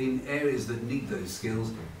people in areas that need those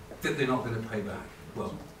skills that they're not going to pay back.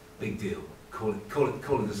 Well, big deal. Call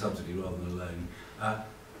it a subsidy rather than a loan.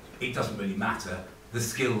 It doesn't really matter. The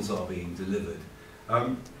skills are being delivered.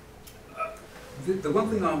 The one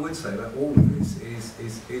thing I would say about all of this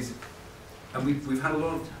is and we've had a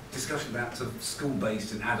lot of discussion about sort of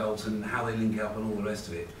school-based and adult and how they link up and all the rest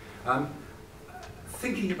of it.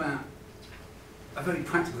 Thinking about a very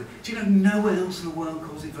practical thing. Do you know nowhere else in the world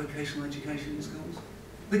calls it vocational education in schools?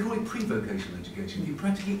 They call it pre-vocational education. In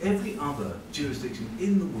practically every other jurisdiction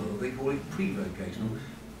in the world, they call it pre-vocational,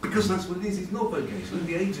 because that's what it is. It's not vocational. At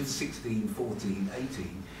the age of 16, 14,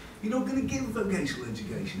 18, you're not going to give vocational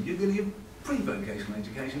education. You're going to give pre-vocational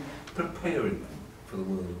education, preparing them for the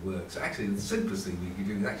world of work. So actually, the simplest thing we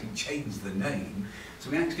can do is actually change the name, so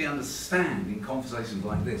we actually understand in conversations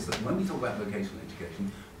like this that when we talk about vocational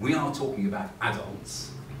education, we are talking about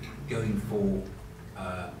adults going for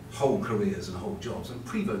whole careers and whole jobs, and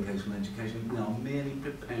pre-vocational education, we are merely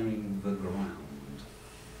preparing the ground.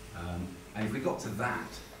 And if we got to that,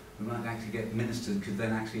 we might actually get ministers could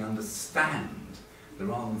then actually understand that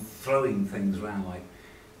rather than throwing things around like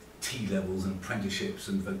T-levels and apprenticeships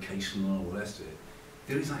and vocational and all the rest of it,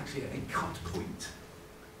 there is actually a cut point,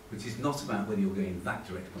 which is not about whether you're going that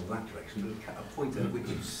direction or that direction, but a point at which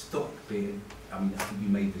you stop being, I mean, I think you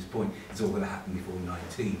made this point, it's all going to happen before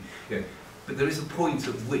 19. You know, but there is a point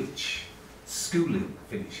at which schooling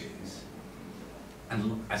finishes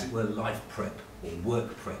and, as it were, life prep or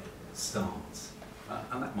work prep starts.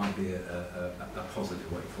 And that might be a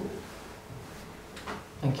positive way forward.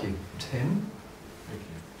 Thank you. Tim? Thank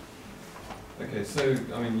you. Okay, so,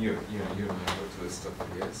 I mean, you and I have looked at this stuff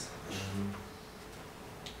for years,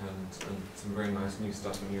 and some very nice new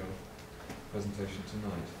stuff in your presentation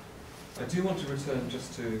tonight. I do want to return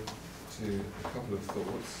just to a couple of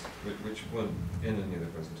thoughts which weren't in any of the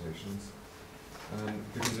presentations,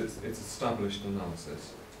 because it's established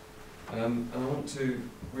analysis. And I want to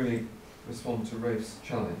really respond to Rafe's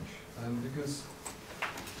challenge, because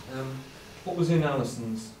what was in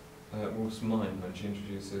Alison's Wolf's mind when she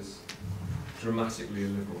introduced this dramatically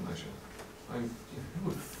illiberal measure? Who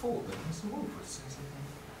would have thought that Mr. Wolf would say something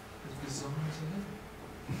as bizarre as illiberal?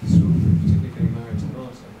 Extraordinary, particularly getting married to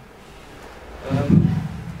Martin.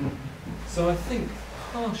 So I think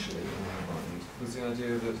partially in my mind was the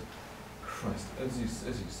idea that, Christ, as you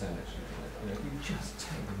said actually, if we just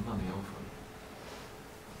take the money off them,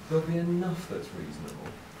 there'll be enough that's reasonable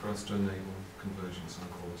for us to enable convergence and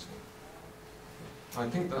equality. I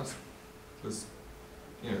think that was,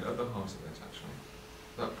 at the heart of it actually,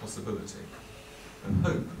 that possibility, and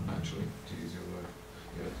hope actually, to use your word.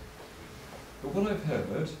 Good. But what I've heard,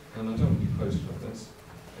 and I don't want to be quoted on this,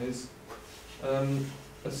 is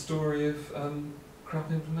a story of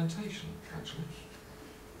crap implementation, actually.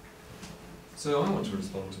 So I want to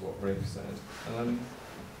respond to what Rafe said, and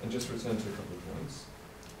just return to a couple of points.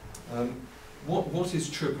 What is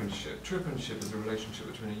true apprenticeship? True apprenticeship is a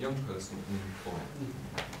relationship between a young person and an employer.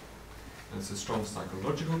 And it's a strong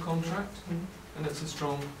psychological contract, and it's a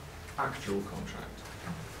strong actual contract.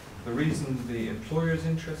 The reason the employer is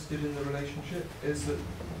interested in the relationship is that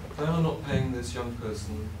they are not paying this young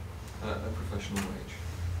person a professional wage.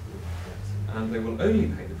 And they will only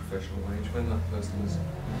pay the professional wage when that person has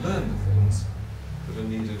learned the things that are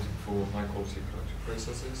needed for high quality productive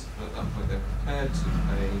processes. And at that point they're prepared to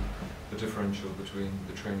pay the differential between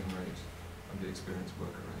the training rate and the experienced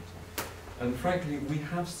worker rate. And frankly, we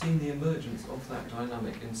have seen the emergence of that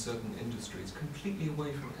dynamic in certain industries, completely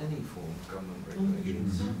away from any form of government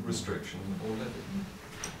regulation, restriction or levy.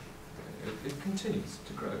 It continues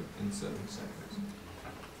to grow in certain sectors.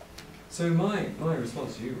 So my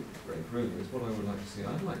response to you, Rafe, really is what I would like to see.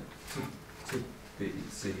 I'd like to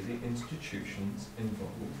see the institutions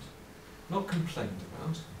involved, not complained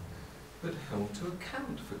about, but held to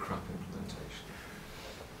account for crap implementation.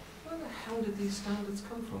 Where the hell did these standards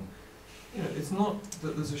come from? It's not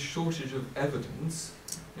that there's a shortage of evidence.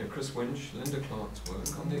 Chris Winch, Linda Clark's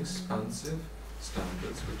work on the expansive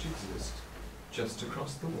standards which exist just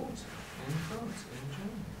across the water in France, in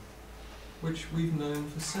Germany, which we've known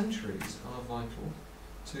for centuries are vital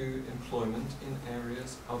to employment in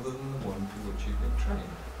areas other than the one for which you've been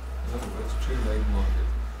trained. In other words, true labour market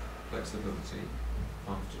flexibility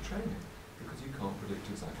after training, because you can't predict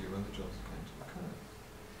exactly when the jobs are going to occur.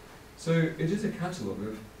 So it is a catalogue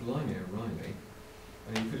of blimey O'Reilly,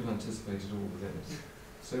 and you could have anticipated all within it.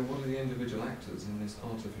 So what are the individual actors in this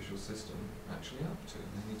artificial system actually up to?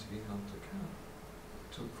 They need to be held to account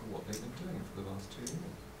for what they've been doing for the last 2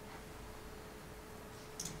 years.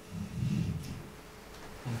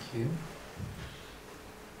 Thank you.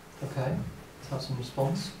 Okay, let's have some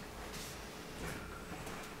response.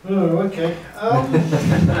 Oh, okay.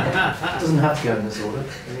 Doesn't have to go in this order.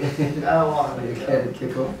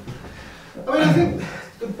 Kick off. I mean, I think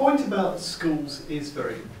the point about schools is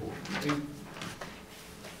very important. I mean,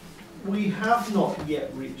 we have not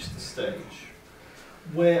yet reached the stage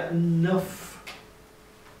where enough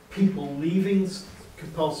people leaving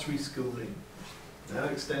compulsory schooling, now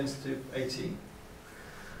extends to 18,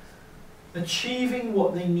 achieving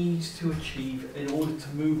what they need to achieve in order to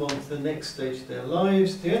move on to the next stage of their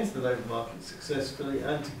lives, to enter the labour market successfully,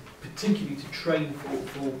 and particularly to train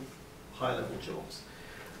for high-level jobs.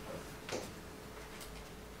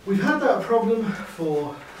 We've had that problem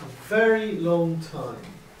for a very long time,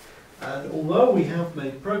 and although we have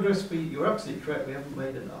made progress, you're absolutely correct, we haven't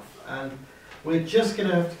made enough, and we're just going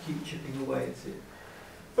to have to keep chipping away at it.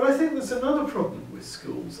 But I think there's another problem with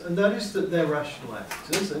schools, and that is that they're rational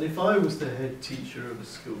actors, and if I was the head teacher of a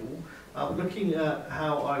school, looking at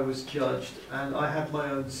how I was judged, and I had my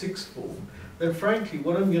own sixth form, then frankly,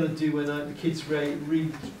 what I'm going to do when the kids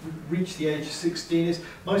reach the age of 16 is,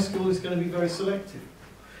 my school is going to be very selective.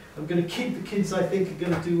 I'm going to keep the kids I think are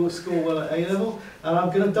going to do score well at A-level, and I'm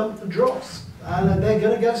going to dump the drops, and they're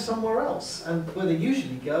going to go somewhere else. And where they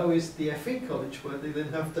usually go is the FE college, where they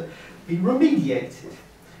then have to be remediated.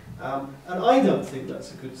 And I don't think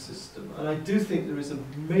that's a good system, and I do think there is a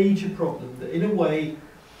major problem that in a way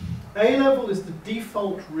A-level is the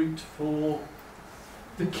default route for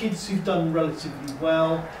the kids who've done relatively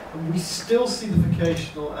well, and we still see the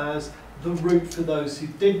vocational as the route for those who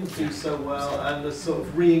didn't do so well, and the sort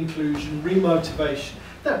of re-inclusion, re-motivation.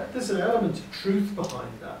 Now, there's an element of truth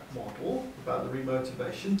behind that model, about the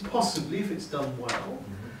re-motivation, possibly if it's done well.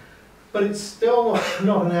 But it's still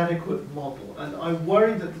not an adequate model, and I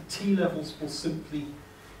worry that the T-levels will simply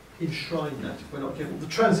enshrine that if we're not careful. The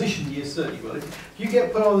transition year certainly will. If you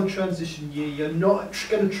get put on the transition year, you're not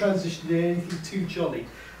going to transition to anything too jolly,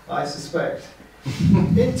 I suspect.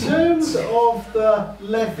 In terms of the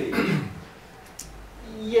levy,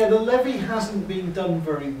 yeah, the levy hasn't been done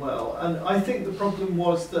very well, and I think the problem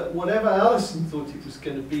was that whatever Alison thought it was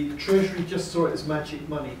going to be, the Treasury just saw it as magic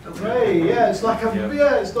money. Hey, yeah, it's like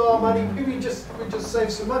it's not our money. We just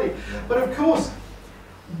save some money. But of course,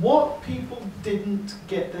 what people didn't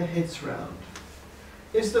get their heads round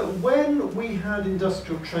is that when we had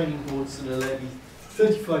industrial training boards and a levy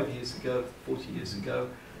 35 years ago, 40 years ago,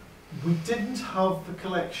 we didn't have the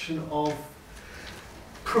collection of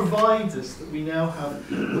providers that we now have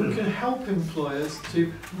who can help employers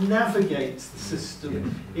to navigate the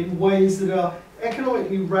system in ways that are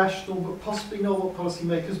economically rational but possibly not what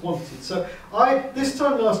policymakers wanted. So this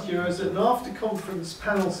time last year I was at an after-conference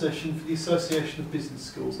panel session for the Association of Business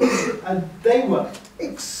Schools, and they were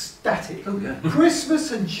ecstatic. Oh, yeah.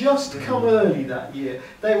 Christmas had just come early that year.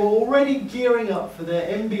 They were already gearing up for their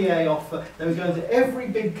MBA offer. They were going to every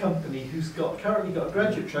big company who's currently got a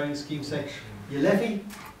graduate training scheme saying, your levy,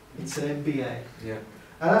 it's an MBA. Yeah.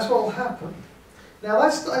 And that's what will happen. Now, I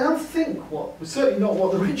don't think certainly not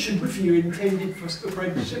what the Richard Review intended for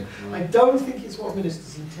apprenticeship. I don't think it's what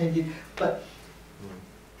ministers intended, but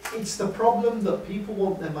it's the problem that people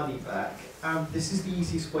want their money back, and this is the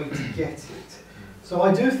easiest way to get it. So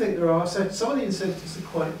I do think there are some of the incentives are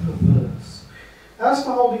quite perverse. As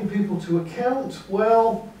for holding people to account,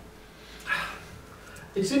 well,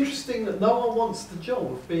 it's interesting that no one wants the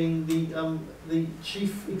job of being the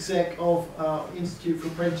chief exec of Institute for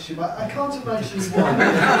Apprenticeship. I can't imagine why.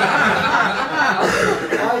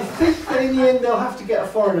 I think that in the end they'll have to get a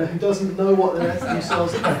foreigner who doesn't know what they're letting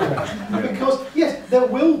themselves in for. Because, yes, there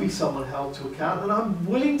will be someone held to account, and I'm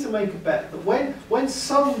willing to make a bet that when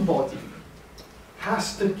somebody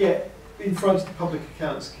has to get in front of the Public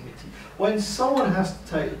Accounts Committee, when someone has to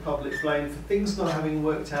take the public blame for things not having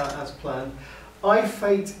worked out as planned,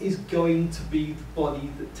 IFATE is going to be the body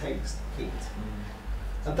that takes the hit.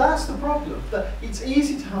 And that's the problem. That it's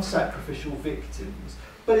easy to have sacrificial victims,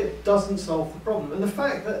 but it doesn't solve the problem. And the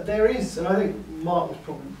fact that there is, and I think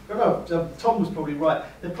Tom was probably right,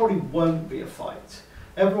 there probably won't be a fight.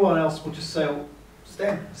 Everyone else will just say, oh,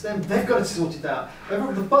 it's them, they've got to sort it out.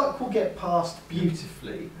 The buck will get passed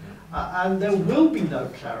beautifully, and there will be no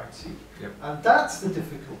clarity. Yep. And that's the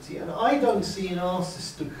difficulty, and I don't see in our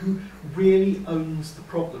system who really owns the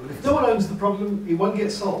problem. If no one owns the problem, it won't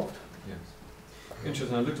get solved. Yes.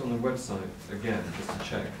 Interesting, I looked on the website again, just to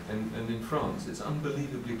check, and in France, it's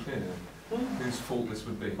unbelievably clear whose fault this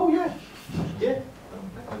would be. Oh yeah, yeah.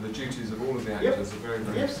 And the duties of all of the actors are very,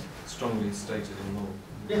 very strongly stated in law.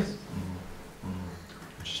 Yes.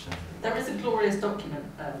 There is a glorious document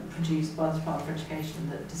produced by the Department for Education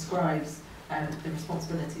that describes the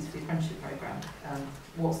responsibilities for the apprenticeship programme.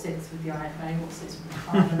 What sits with the IFA, what sits with the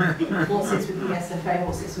department, what sits with the SFA,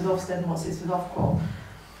 what sits with Ofsted, and what sits with Ofqual.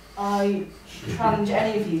 I challenge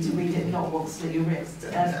any of you to read it, not want to slit your wrist.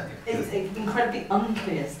 It's an incredibly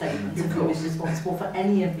unclear statement of who is responsible for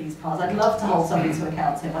any of these parts. I'd love to hold somebody to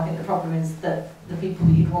account, Tim. I think the problem is that the people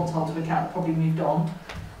that you'd want to hold to account have probably moved on.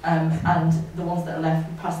 And the ones that are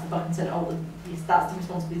left passed the buck and said, oh, yes, that's the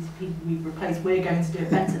responsibility of people we've replaced, we're going to do it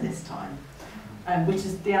better this time. which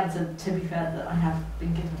is the answer, to be fair, that I have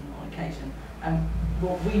been given on occasion.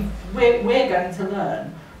 We're going to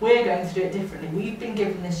learn. We're going to do it differently. We've been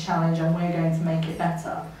given this challenge and we're going to make it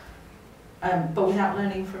better. But without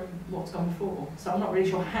learning from what's gone before. So I'm not really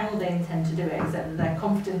sure how they intend to do it, except that they're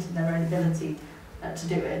confident in their own ability to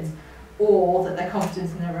do it, or that they're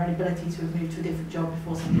confident in their own ability to have moved to a different job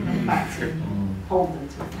before something went back to hold them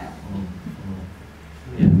to account.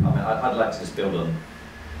 Yeah, I mean, I'd like to just build on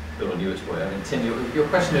Ewart's point. I mean, Tim, your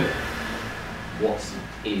question of what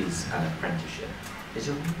is an apprenticeship is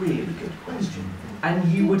a really good question. And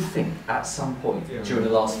you would think at some point during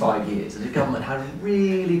the last 5 years that the government had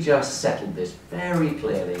really just settled this very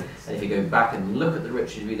clearly. And if you go back and look at the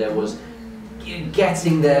Rich Review, there was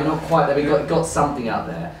getting there, not quite there, we got something out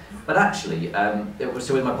there. But actually, it was,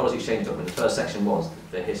 so in my policy exchange document, the first section was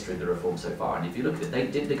the history of the reform so far. And if you look at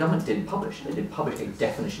it, the government did publish a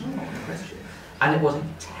definition of an apprenticeship. And it was a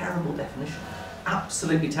terrible definition,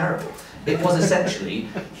 absolutely terrible. It was essentially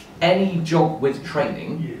any job with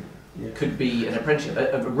training could be an apprenticeship.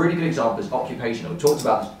 A really good example is occupational. We talked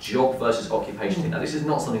about this job versus occupation thing. Now this is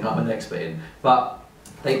not something I'm an expert in, but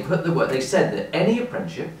they put the word, they said that any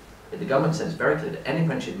apprenticeship, the government said it's very clear that any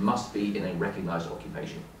apprenticeship must be in a recognised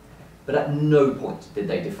occupation. But at no point did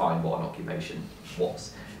they define what an occupation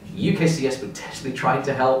was. UKCS were desperately trying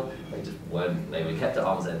to help. They just weren't. They were kept at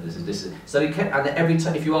arm's length. This is. So they kept. And every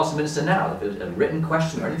time, if you ask the minister now, if it was a written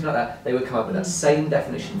question or anything like that, they would come up with that same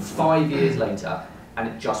definition 5 years later, and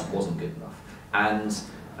it just wasn't good enough. And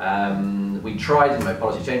we tried in my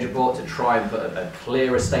policy change report to try and put a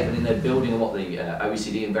clearer statement in there, building on what the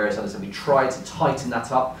OECD and various others said. We tried to tighten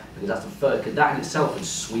that up because that's the first. Because that in itself would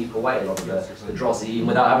sweep away a lot of the dross, even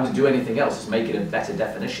without having to do anything else, just make it a better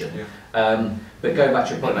definition. But going back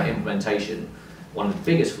to your point about implementation, one of the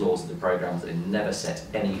biggest flaws of the programme is that it never set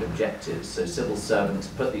any objectives. So civil servants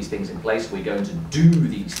put these things in place, we're going to do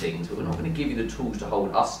these things, but we're not going to give you the tools to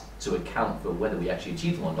hold us to account for whether we actually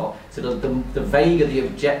achieve them or not. So the vaguer the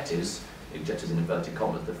objectives in inverted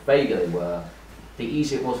commas, the vaguer they were, the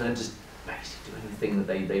easier it was for them to basically do anything that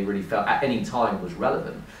they really felt at any time was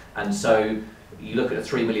relevant. And so you look at a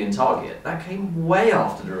 3 million target, that came way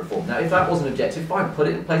after the reform. Now, if that wasn't an objective, fine, put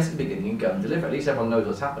it in place at the beginning and go and deliver. At least everyone knows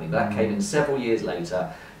what's happening. But that came in several years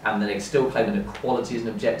later, and then they still claiming equality as an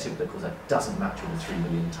objective, but of course that doesn't match with the 3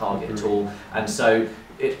 million target at all. And so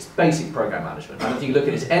it's basic programme management. And if you look at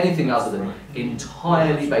it as anything other than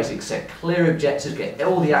entirely basic, set clear objectives, get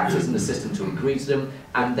all the actors in the system to agree to them,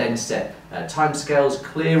 and then set timescales,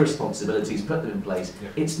 clear responsibilities, put them in place.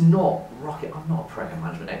 It's not rocket. I'm not a programme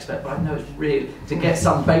management expert, but I know it's really, to get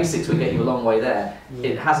some basics will get you a long way there.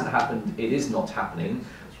 It hasn't happened, it is not happening.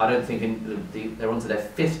 I don't think they're on to their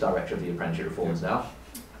 5th director of the apprenticeship reforms now.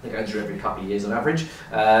 They're going through every couple of years on average.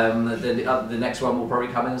 The next one will probably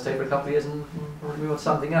come in and stay for a couple of years and probably move on to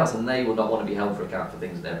something else, and they will not want to be held for account for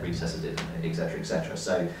things that their predecessors did, etc., etc.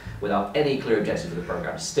 So without any clear objective for the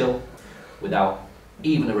programme, still without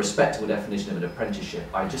even a respectable definition of an apprenticeship,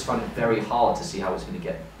 I just find it very hard to see how it's going to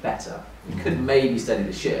get better. You could maybe steady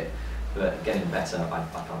the ship, but getting better, I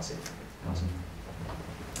can't see it.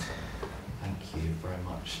 Thank you very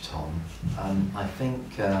much, Tom. I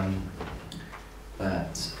think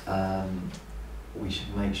that we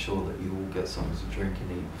should make sure that you all get something to drink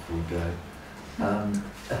and eat before we go.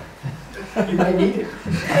 You may need it.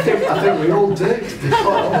 I think we all do, to be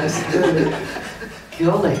quite honest.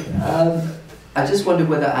 Golly. I just wondered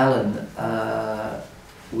whether Alan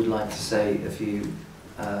would like to say a few,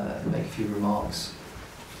 make a few remarks.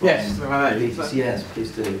 Yes, yes,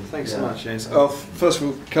 please do. Thanks so much, James. Oh, first of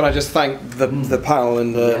all, can I just thank the panel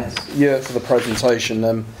and Ewart for the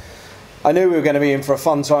presentation. I knew we were going to be in for a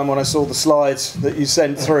fun time when I saw the slides that you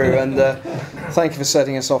sent through, and thank you for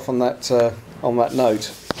setting us off on that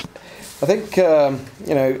note. I think,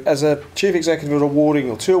 as a chief executive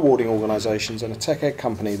of two awarding organisations and a tech ed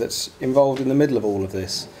company that's involved in the middle of all of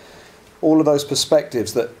this, all of those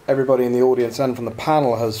perspectives that everybody in the audience and from the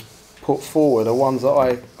panel has put forward are ones that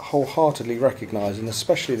I wholeheartedly recognise, and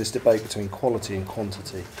especially this debate between quality and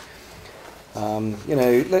quantity.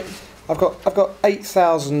 I've got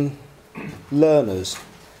 8,000 learners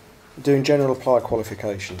doing general applied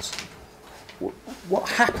qualifications. What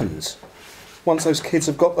happens once those kids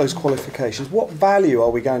have got those qualifications? What value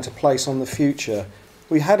are we going to place on the future?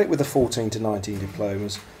 We had it with the 14 to 19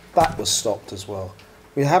 diplomas. That was stopped as well.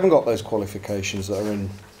 We haven't got those qualifications that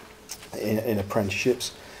are in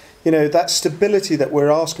apprenticeships. That stability that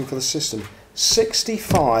we're asking for the system.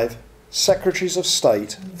 65 secretaries of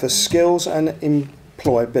state for skills and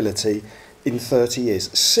employability in 30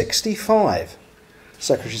 years. 65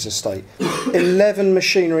 secretaries of state. 11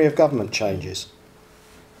 machinery of government changes.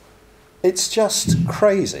 It's just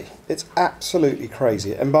crazy. It's absolutely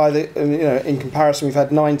crazy. And by the, in comparison, we've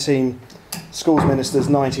had 19 schools ministers,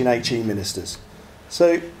 19 HE ministers.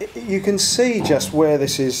 So you can see just where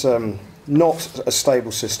this is not a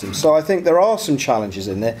stable system. So I think there are some challenges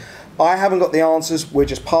in there. I haven't got the answers. We're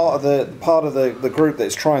just part of the group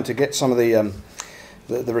that's trying to get some of the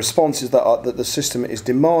responses that the system is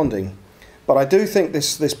demanding. But I do think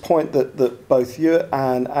this point that both you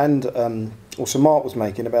and also Mark was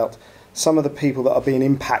making about some of the people that are being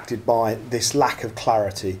impacted by this lack of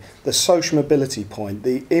clarity, the social mobility point,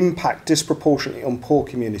 the impact disproportionately on poor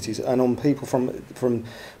communities and on people from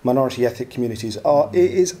minority ethnic communities, it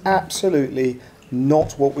is absolutely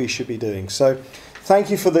not what we should be doing. So thank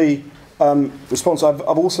you for the response. I've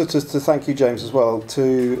also to thank you, James, as well,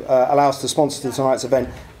 to allow us to sponsor tonight's event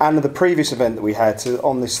and the previous event that we had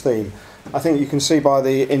on this theme. I think you can see by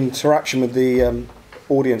the interaction with the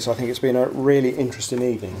audience, I think it's been a really interesting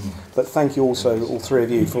evening. But thank you also, all three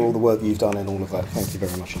of you, for all the work you've done in all of that. Thank you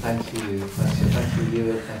very much. Thank you. Thank you,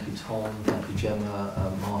 Ewart. Thank you, Tom. Thank you,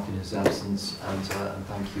 Gemma, Mark in his absence, and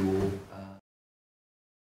thank you all.